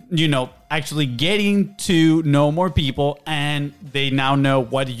 actually getting to know more people, and they now know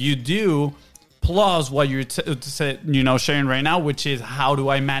what you do, plus what you're sharing right now, which is how do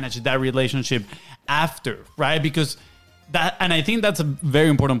I manage that relationship after, right? Because that, and I think that's a very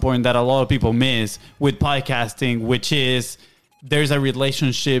important point that a lot of people miss with podcasting, which is there's a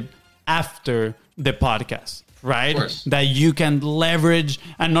relationship after the podcast, right? That you can leverage,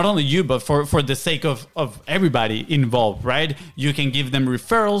 and not only you, but for the sake of everybody involved, right? You can give them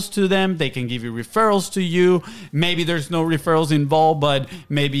referrals to them. They can give you referrals to you. Maybe there's no referrals involved, but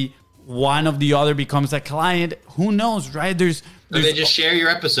maybe one of the other becomes a client. Who knows, right? There's they just share your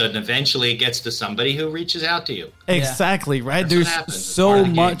episode, and eventually it gets to somebody who reaches out to you. Exactly, right? That's what There's happens. It's so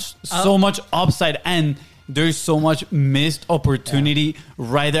part of the much upside, and there's so much missed opportunity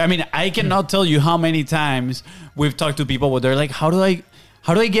right there. I mean, I cannot tell you how many times we've talked to people where they're like, how do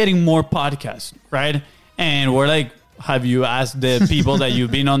I get in more podcasts, right? And we're like, have you asked the people that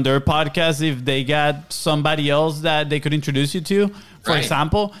you've been on their podcast if they got somebody else that they could introduce you to, for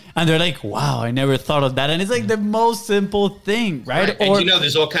example? And they're like, wow, I never thought of that. And it's like the most simple thing, right? And you know,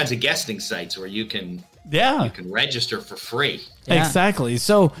 there's all kinds of guesting sites where you can register for free. Yeah. Exactly.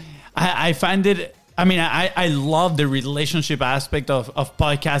 So I find it, I mean, I love the relationship aspect of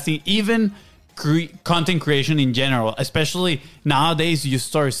podcasting, even content creation in general, especially nowadays. You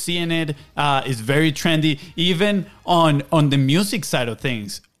start seeing it. It's very trendy, even on the music side of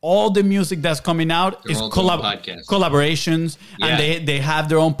things. All the music that's coming out is collaborations, and they have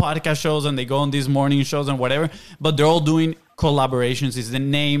their own podcast shows, and they go on these morning shows and whatever, but they're all doing collaborations. Is the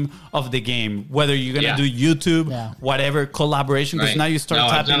name of the game, whether you're gonna do YouTube, whatever, collaboration, because now you start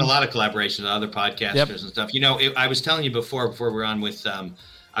tapping. I've done a lot of collaborations with other podcasters and stuff. You know, I was telling you before we were on with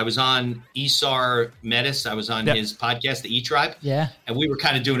I was on Isar Metis. I was on his podcast, The E-Tribe. Yeah. And we were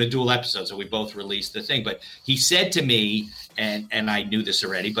kind of doing a dual episode, so we both released the thing. But he said to me, and I knew this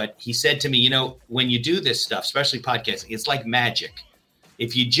already, but he said to me, you know, when you do this stuff, especially podcasting, it's like magic.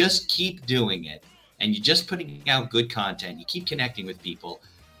 If you just keep doing it and you're just putting out good content, you keep connecting with people,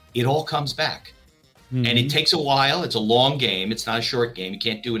 it all comes back. Mm-hmm. And it takes a while. It's a long game. It's not a short game. You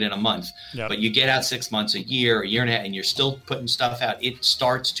can't do it in a month. Yep. But you get out 6 months, a year and a half, and you're still putting stuff out. It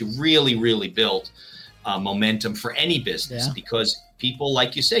starts to really, really build momentum for any business because people,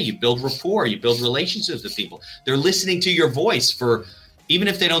 like you say, you build rapport, you build relationships with people. They're listening to your voice for, even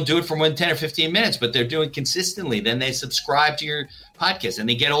if they don't do it for more than 10 or 15 minutes, but they're doing it consistently. Then they subscribe to your podcast and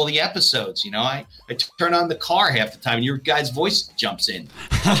they get all the episodes. You know, I turn on the car half the time and your guy's voice jumps in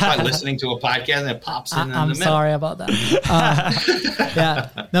by listening to a podcast and it pops in. I'm the middle. sorry about that.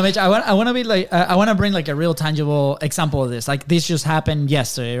 No, Mitch, I want to be like, I want to bring like a real tangible example of this. Like this just happened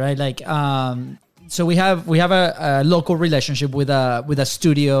yesterday, right? Like, so we have a local relationship with a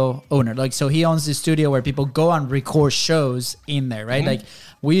studio owner. Like, so he owns this studio where people go and record shows in there, right? Mm-hmm.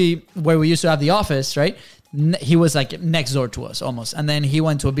 Like where we used to have the office, right? He was like next door to us almost. And then he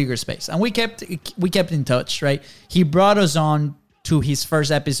went to a bigger space and we kept in touch, right? He brought us on to his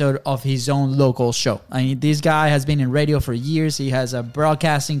first episode of his own local show. I mean, this guy has been in radio for years. He has a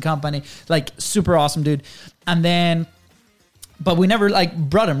broadcasting company, like super awesome dude. And then, but we never like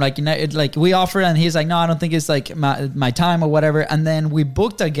brought him, like, you know, like we offered and he's like, no, I don't think it's like my time or whatever. And then we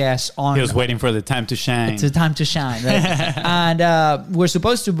booked a guest on. He was waiting for the time to shine. It's the time to shine, right? And we're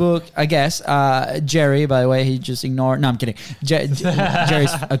supposed to book a guest, Jerry, by the way, he just ignored. No, I'm kidding. Jerry's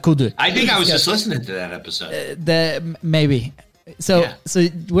a cool dude. I think I was just listening to that episode. Maybe. So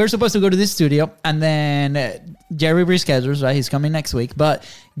we're supposed to go to this studio and then Jerry reschedules, right? He's coming next week, but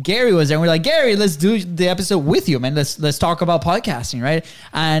Gary was there and we're like, Gary, let's do the episode with you, man. Let's talk about podcasting, right?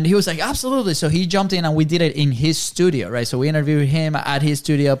 And he was like, absolutely. So he jumped in and we did it in his studio, right? So we interviewed him at his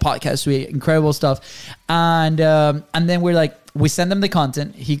studio, podcast suite, incredible stuff. And then we're like, we send him the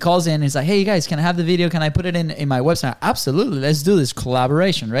content. He calls in. He's like, hey, you guys, can I have the video? Can I put it in my website? Absolutely. Let's do this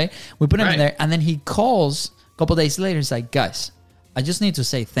collaboration, right? We put him in there. And then he calls a couple days later. He's like, guys, I just need to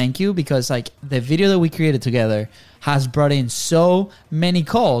say thank you because like the video that we created together has brought in so many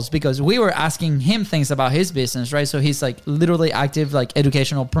calls because we were asking him things about his business, right? So he's like literally active, like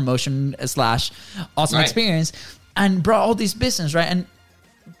educational promotion / awesome experience and brought all this business, right? And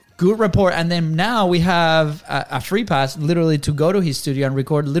good report. And then now we have a free pass literally to go to his studio and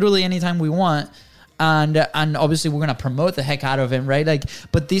record literally anytime we want. And obviously we're going to promote the heck out of him, right? Like,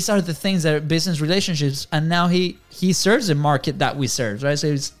 but these are the things that are business relationships. And now he serves a market that we serve, right? So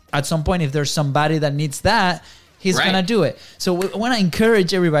it's, at some point, if there's somebody that needs that, he's going to do it. So we want to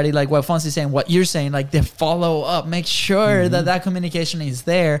encourage everybody, like what Fonzie's saying, what you're saying, like the follow up, make sure that communication is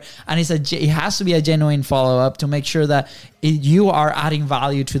there. And it has to be a genuine follow up to make sure that you are adding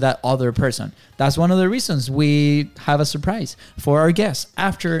value to that other person. That's one of the reasons we have a surprise for our guests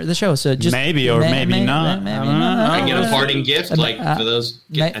after the show. So just maybe not. Maybe not. I get a parting gift, like for those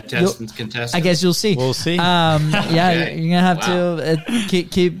contestants. I guess you'll see. We'll see. Okay. You're gonna have to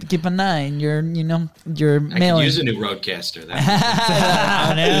keep an eye on your I mailing. could use a new roadcaster.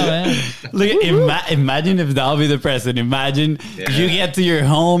 I know, man. Look, imagine if that'll be the present. Imagine you get to your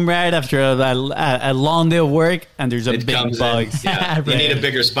home right after a long day of work, and there's a big bug. Yeah. You need a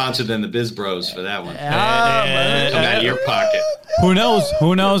bigger sponsor than the Biz Bros for that one. Come out of your pocket. Who knows?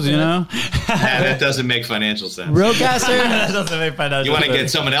 Who knows? You know. That doesn't make financial sense. Rodecaster. That doesn't make financial You want to sense. get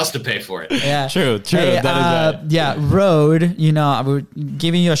someone else to pay for it. Yeah. True. Hey, That is right. Yeah, Rode, we're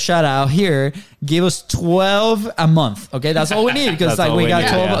giving you a shout out here. Give us 12 a month. Okay, that's all we need because That's all we we got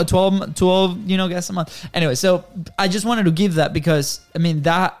need, 12 guests a month. Anyway, so I just wanted to give that because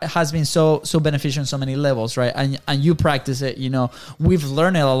that has been so beneficial on so many levels, right? And you practice it. We've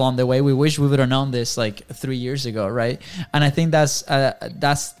learned it along the way. We wish we would have known this like 3 years ago, right? And I think that's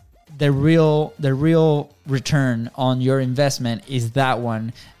the real return on your investment is that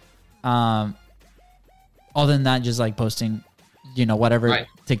one. Other than that, just like posting, whatever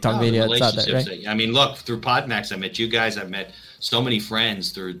TikTok video it's out there, right? I mean, look, through Podmax, I met you guys. I've met so many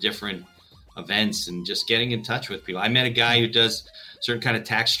friends through different events and just getting in touch with people. I met a guy who does certain kind of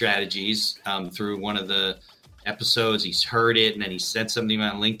tax strategies through one of the episodes. He's heard it, and then he said something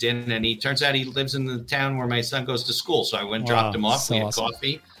on LinkedIn, and he turns out he lives in the town where my son goes to school. So I went and dropped him off. So we had awesome.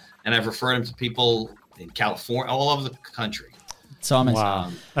 coffee, and I've referred him to people in California, all over the country. So amazing.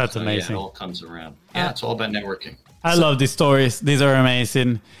 Wow, that's So, amazing. Yeah, it all comes around. Yeah, it's all about networking. I love these stories. These are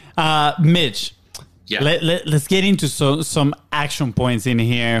amazing. Mitch, Yeah. let's get into some action points in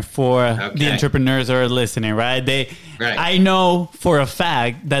here for the Okay. entrepreneurs that are listening, right? Right. I know for a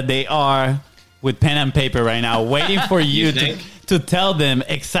fact that they are with pen and paper right now, waiting for you think? to tell them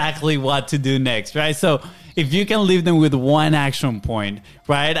exactly what to do next, right? So if you can leave them with one action point,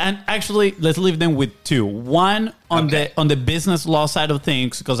 right? And actually, let's leave them with two. One on the business law side of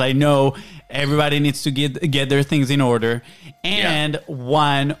things, because I know everybody needs to get their things in order, and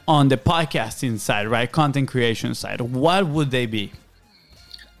one on the podcasting side, right? Content creation side. What would they be?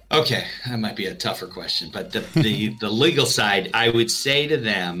 Okay, that might be a tougher question, but the legal side, I would say to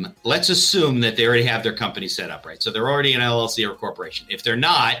them, let's assume that they already have their company set up, right? So they're already an LLC or a corporation. If they're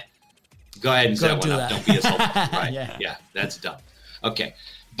not, go ahead and set one up. Don't be a sultan, right? Yeah, that's dumb. Okay,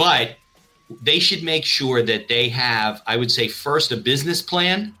 but they should make sure that they have, I would say, first a business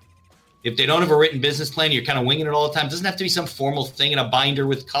plan. If they don't have a written business plan, you're kind of winging it all the time. It doesn't have to be some formal thing in a binder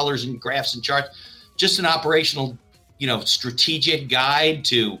with colors and graphs and charts. Just an operational, strategic guide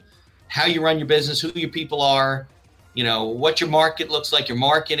to how you run your business, who your people are, what your market looks like, your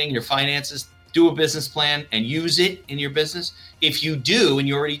marketing, your finances. Do a business plan and use it in your business. If you do, and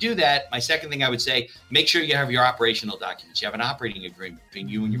you already do that, my second thing I would say, make sure you have your operational documents. You have an operating agreement between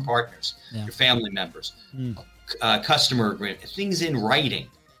you and your partners, your family members, customer agreement, things in writing.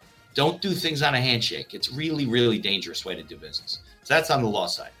 Don't do things on a handshake. It's really, really dangerous way to do business. So that's on the law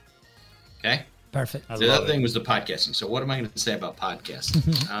side. Okay? Perfect. The other thing was the podcasting. So what am I going to say about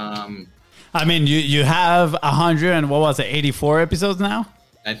podcasting? I mean, you have 84 episodes now?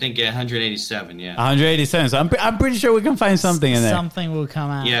 I think 187, yeah. 187. So I'm pretty sure we can find something in there. Something will come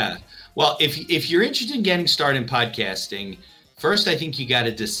out. Yeah. Well, if you're interested in getting started in podcasting, first I think you got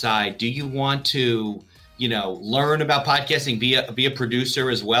to decide, do you want to, learn about podcasting, be a producer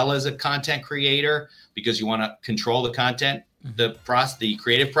as well as a content creator because you want to control the content, the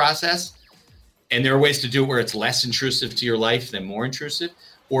creative process? And there are ways to do it where it's less intrusive to your life than more intrusive.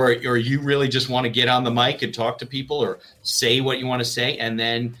 Or you really just want to get on the mic and talk to people or say what you want to say and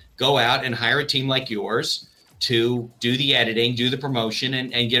then go out and hire a team like yours to do the editing, do the promotion,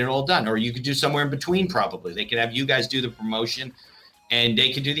 and get it all done. Or you could do somewhere in between probably. They could have you guys do the promotion and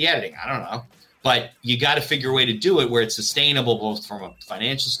they could do the editing. I don't know. But you got to figure a way to do it where it's sustainable both from a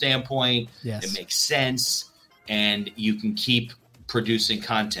financial standpoint, it makes sense, and you can keep producing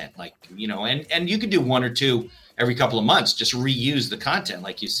content. And you could do one or two every couple of months, just reuse the content,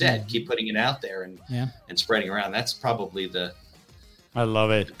 like you said, keep putting it out there and spreading around. That's probably I love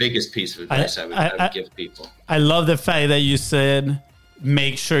it. biggest piece of advice I would give people. I love the fact that you said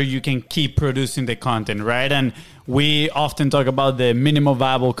make sure you can keep producing the content, right? And we often talk about the minimum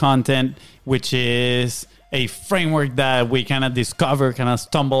viable content, which is a framework that we kind of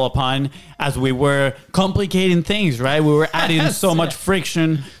stumble upon as we were complicating things, right? We were adding so much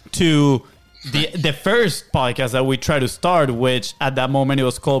friction to the first podcast that we tried to start, which at that moment it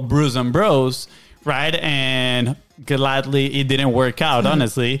was called Brews and Bros, right? And gladly it didn't work out,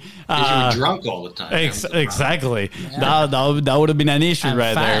 honestly. Because you were drunk all the time. Exactly. Yeah. That would have been an issue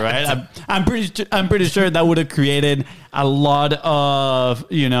there, right? I'm pretty sure that would have created a lot of,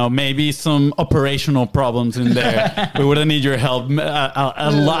 maybe some operational problems in there. We would have need your help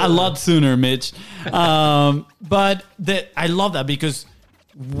a lot sooner, Mitch. But I love that because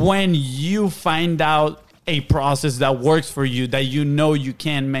when you find out a process that works for you, that you know you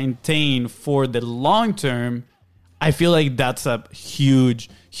can maintain for the long term, I feel like that's a huge,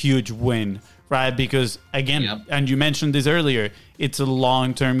 huge win, right? Because again, and you mentioned this earlier, it's a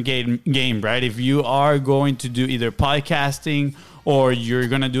long-term game, right? If you are going to do either podcasting or you're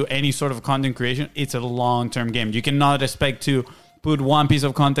going to do any sort of content creation, it's a long-term game. You cannot expect to put one piece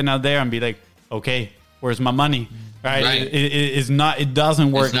of content out there and be like, okay, where's my money? Right? It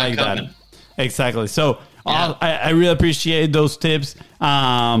doesn't work like that. Exactly. So I really appreciate those tips.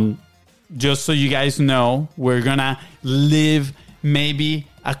 Just so you guys know, we're gonna leave maybe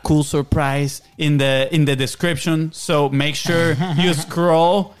a cool surprise in the description. So make sure you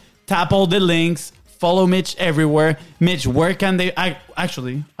scroll, tap all the links, follow Mitch everywhere. Mitch, where can they? I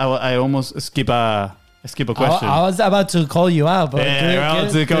almost skip a question. I was about to call you out, but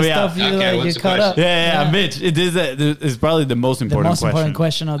you caught up. Yeah. Mitch, it's probably the most important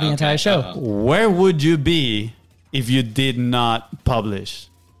question of the entire show. Where would you be if you did not publish?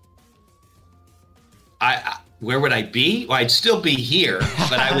 Where would I be? Well, I'd still be here,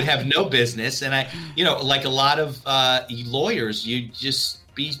 but I would have no business. And like a lot of lawyers,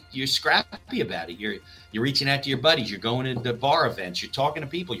 you're scrappy about it. You're reaching out to your buddies. You're going to bar events. You're talking to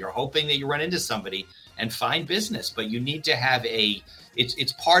people. You're hoping that you run into somebody and find business. But you need to have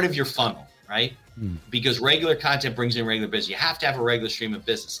it's part of your funnel, right? Because regular content brings in regular business. You have to have a regular stream of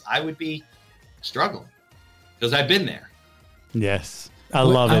business. I would be struggling because I've been there. Yes. I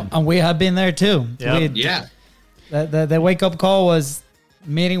love it. And we have been there too. Yeah. The wake up call was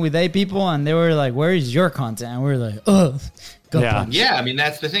meeting with 8 people, and they were like, "Where is your content?" And we were like, "Oh, punch." Yeah. I mean,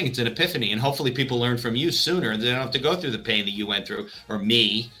 that's the thing. It's an epiphany, and hopefully, people learn from you sooner. They don't have to go through the pain that you went through, or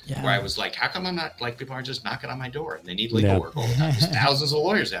me, where I was like, "How come I'm not like people aren't just knocking on my door and they need legal work all the time?" There's thousands of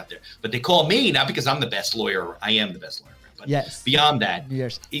lawyers out there, but they call me not because I'm the best lawyer. I am the best lawyer. But beyond that,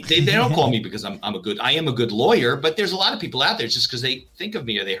 they don't call me because I am a good lawyer, but there's a lot of people out there just because they think of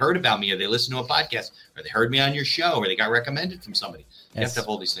me or they heard about me or they listen to a podcast or they heard me on your show or they got recommended from somebody. You have to have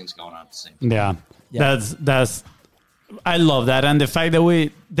all these things going on at the same time. That's I love that. And the fact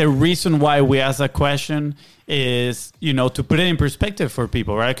that the reason why we ask that question is, to put it in perspective for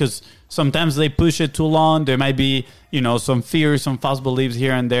people, right? Because sometimes they push it too long. There might be, some fears, some false beliefs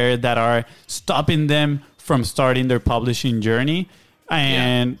here and there that are stopping them from starting their publishing journey.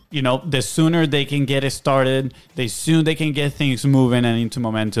 And, the sooner they can get it started, the sooner they can get things moving and into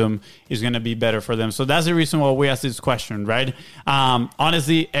momentum is going to be better for them. So that's the reason why we ask this question, right?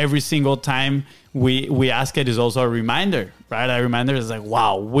 Honestly, every single time we ask it is also a reminder, right? A reminder is like,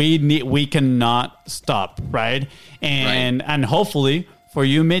 wow, we cannot stop, right? And hopefully for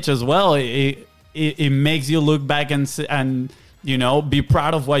you, Mitch, as well, it makes you look back and be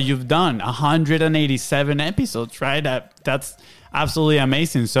proud of what you've done. 187 episodes, right? That's absolutely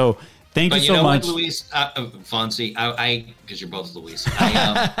amazing. So thank you so much. What, Luis, Fonzie, because you're both Luis.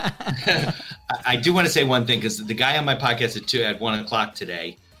 I do want to say one thing, because the guy on my podcast at 1:00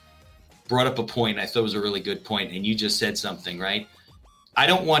 today brought up a point. I thought it was a really good point, and you just said something, right? I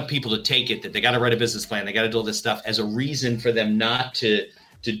don't want people to take it that they got to write a business plan, they got to do all this stuff as a reason for them not to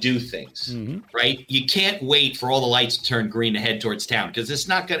do things, right? You can't wait for all the lights to turn green to head towards town because it's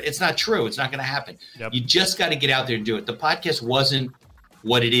not true. It's not going to happen. Yep. You just got to get out there and do it. The podcast wasn't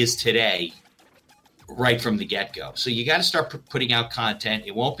what it is today right from the get-go. So you got to start putting out content.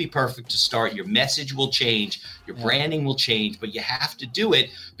 It won't be perfect to start. Your message will change. Your branding will change, but you have to do it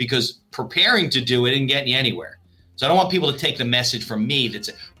because preparing to do it isn't getting you anywhere. So I don't want people to take the message from me that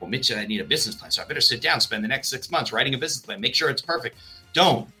says, well, Mitch, I need a business plan. So I better sit down, spend the next 6 months writing a business plan, make sure it's perfect.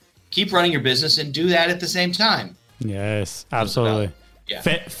 Don't. Keep running your business and do that at the same time. Yes, absolutely.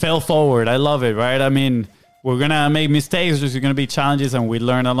 Fail forward. I love it, right? I mean, we're going to make mistakes. There's going to be challenges and we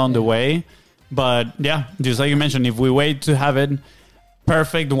learn along the way. But just like you mentioned, if we wait to have it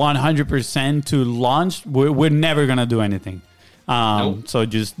perfect 100% to launch, we're never going to do anything. Nope. So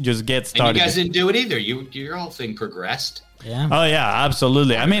just get started. And you guys didn't do it either. Your whole thing progressed. Yeah. Oh yeah,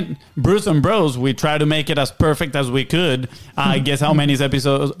 absolutely. I mean, Brews and Bros, we try to make it as perfect as we could. Guess how many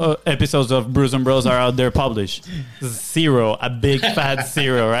episodes of Brews and Bros are out there published? 0, a big fat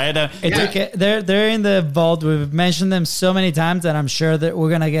 0, right? It's okay. They're in the vault. We've mentioned them so many times that I'm sure that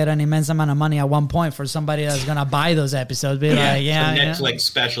we're gonna get an immense amount of money at one point for somebody that's gonna buy those episodes. Netflix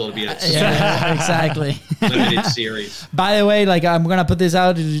special to be exactly. Limited series. By the way, I'm gonna put this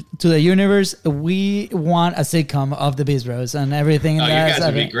out to the universe. We want a sitcom of the Biz Bros. Bros and everything. Oh, you that's- guys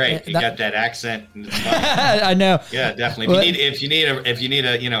would be I mean, great. You got that accent. And it's fun. I know. Yeah, definitely. Well- If you need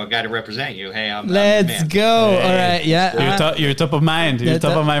a guy to represent you, hey, I'm Let's the man. go. All right. Yeah. You're top of mind. You're Yeah,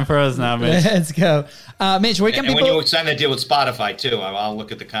 top of mind for us now, Mitch. Let's go. Mitch, where can And when people... you sign that deal with Spotify too, I'll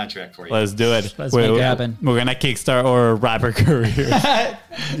look at the contract for you. Let's do it. Let's make it happen. We're gonna kickstart our rapper career.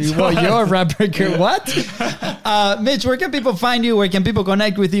 Well, you're a rapper. What? Mitch, where can people find you? Where can people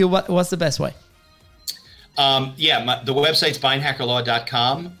connect with you? What's the best way? The website's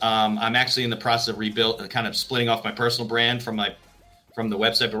bindhackerlaw.com. I'm actually in the process of kind of splitting off my personal brand from the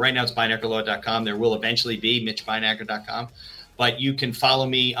website, but right now it's bindhackerlaw.com. There will eventually be mitchbindhacker.com, but you can follow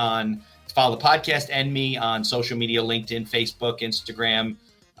the podcast and me on social media, LinkedIn, Facebook, Instagram,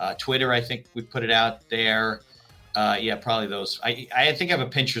 Twitter. I think we put it out there. Probably those. I think I have a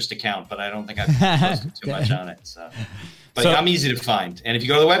Pinterest account, but I don't think I've posted too much on it. But I'm easy to find. And if you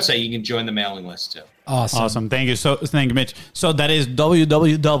go to the website, you can join the mailing list too. Awesome. Thank you. Thank you, Mitch. So that is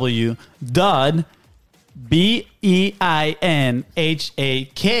BeinHackerlaw,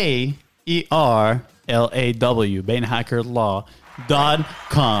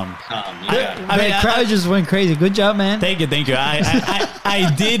 BeinHackerlaw.com. The crowd just went crazy. Good job, man. Thank you.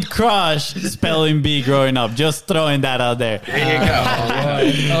 I did crush spelling bee growing up. Just throwing that out there.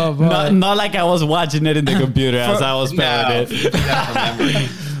 There you go. Oh, boy. Not like I was watching it in the computer as I was spelling it.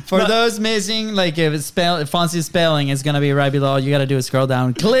 For those missing, like if it's fancy spelling, it's gonna be right below. You gotta do is scroll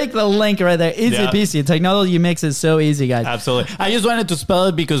down, click the link right there. Easy peasy. Technology makes it so easy, guys. Absolutely. I just wanted to spell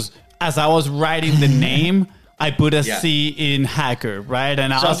it because as I was writing the name, I put a C in hacker, right?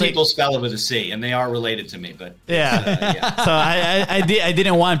 And Some people spell it with a C, and they are related to me, but yeah. So I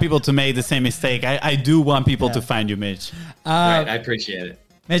didn't want people to make the same mistake. I do want people to find you, Mitch. Right, I appreciate it.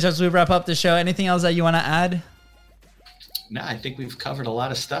 Mitch, as we wrap up the show, anything else that you want to add? No, I think we've covered a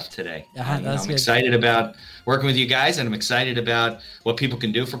lot of stuff today. I'm I'm excited about working with you guys, and I'm excited about what people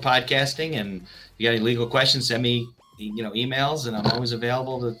can do for podcasting. And if you got any legal questions, send me emails, and I'm always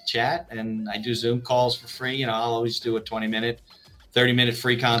available to chat. And I do Zoom calls for free. I'll always do a 20-minute, 30-minute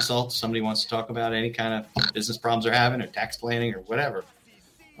free consult. If somebody wants to talk about any kind of business problems they're having or tax planning or whatever.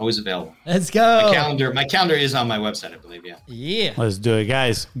 Always available. Let's go. My calendar is on my website, I believe. Yeah. Let's do it,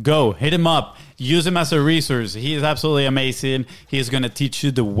 guys. Go hit him up. Use him as a resource. He is absolutely amazing. He's gonna teach you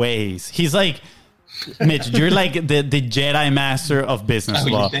the ways. He's like, Mitch, you're like the Jedi Master of business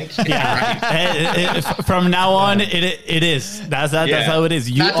law. You think? Yeah. From now on, it is. That's how it is.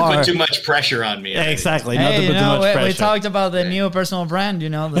 You not to put too much pressure on me. Exactly. Not Hey, to put too much pressure. we talked about the new personal brand, the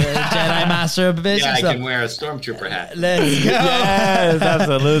Jedi Master of business. Yeah, I can wear a stormtrooper hat. Let's go. Yes,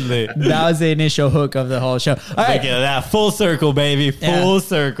 absolutely. That was the initial hook of the whole show. All right. Look at that. Full circle, baby. Full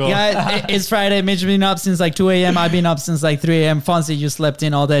circle. Guys, it's Friday. Mitch been up since like 2 a.m. I've been up since like 3 a.m. Fonzie, you slept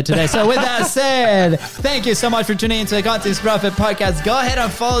in all day today. So with that said, thank you so much for tuning into the Content Profit Podcast. Go ahead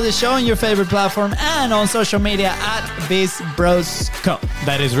and follow the show on your favorite platform and on social media at BizBrosCo.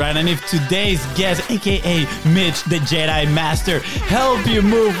 That is right. And if today's guest, aka Mitch, the Jedi Master, help you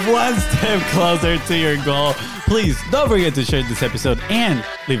move one step closer to your goal, please don't forget to share this episode and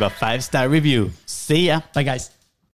leave a 5-star review. See ya. Bye, guys.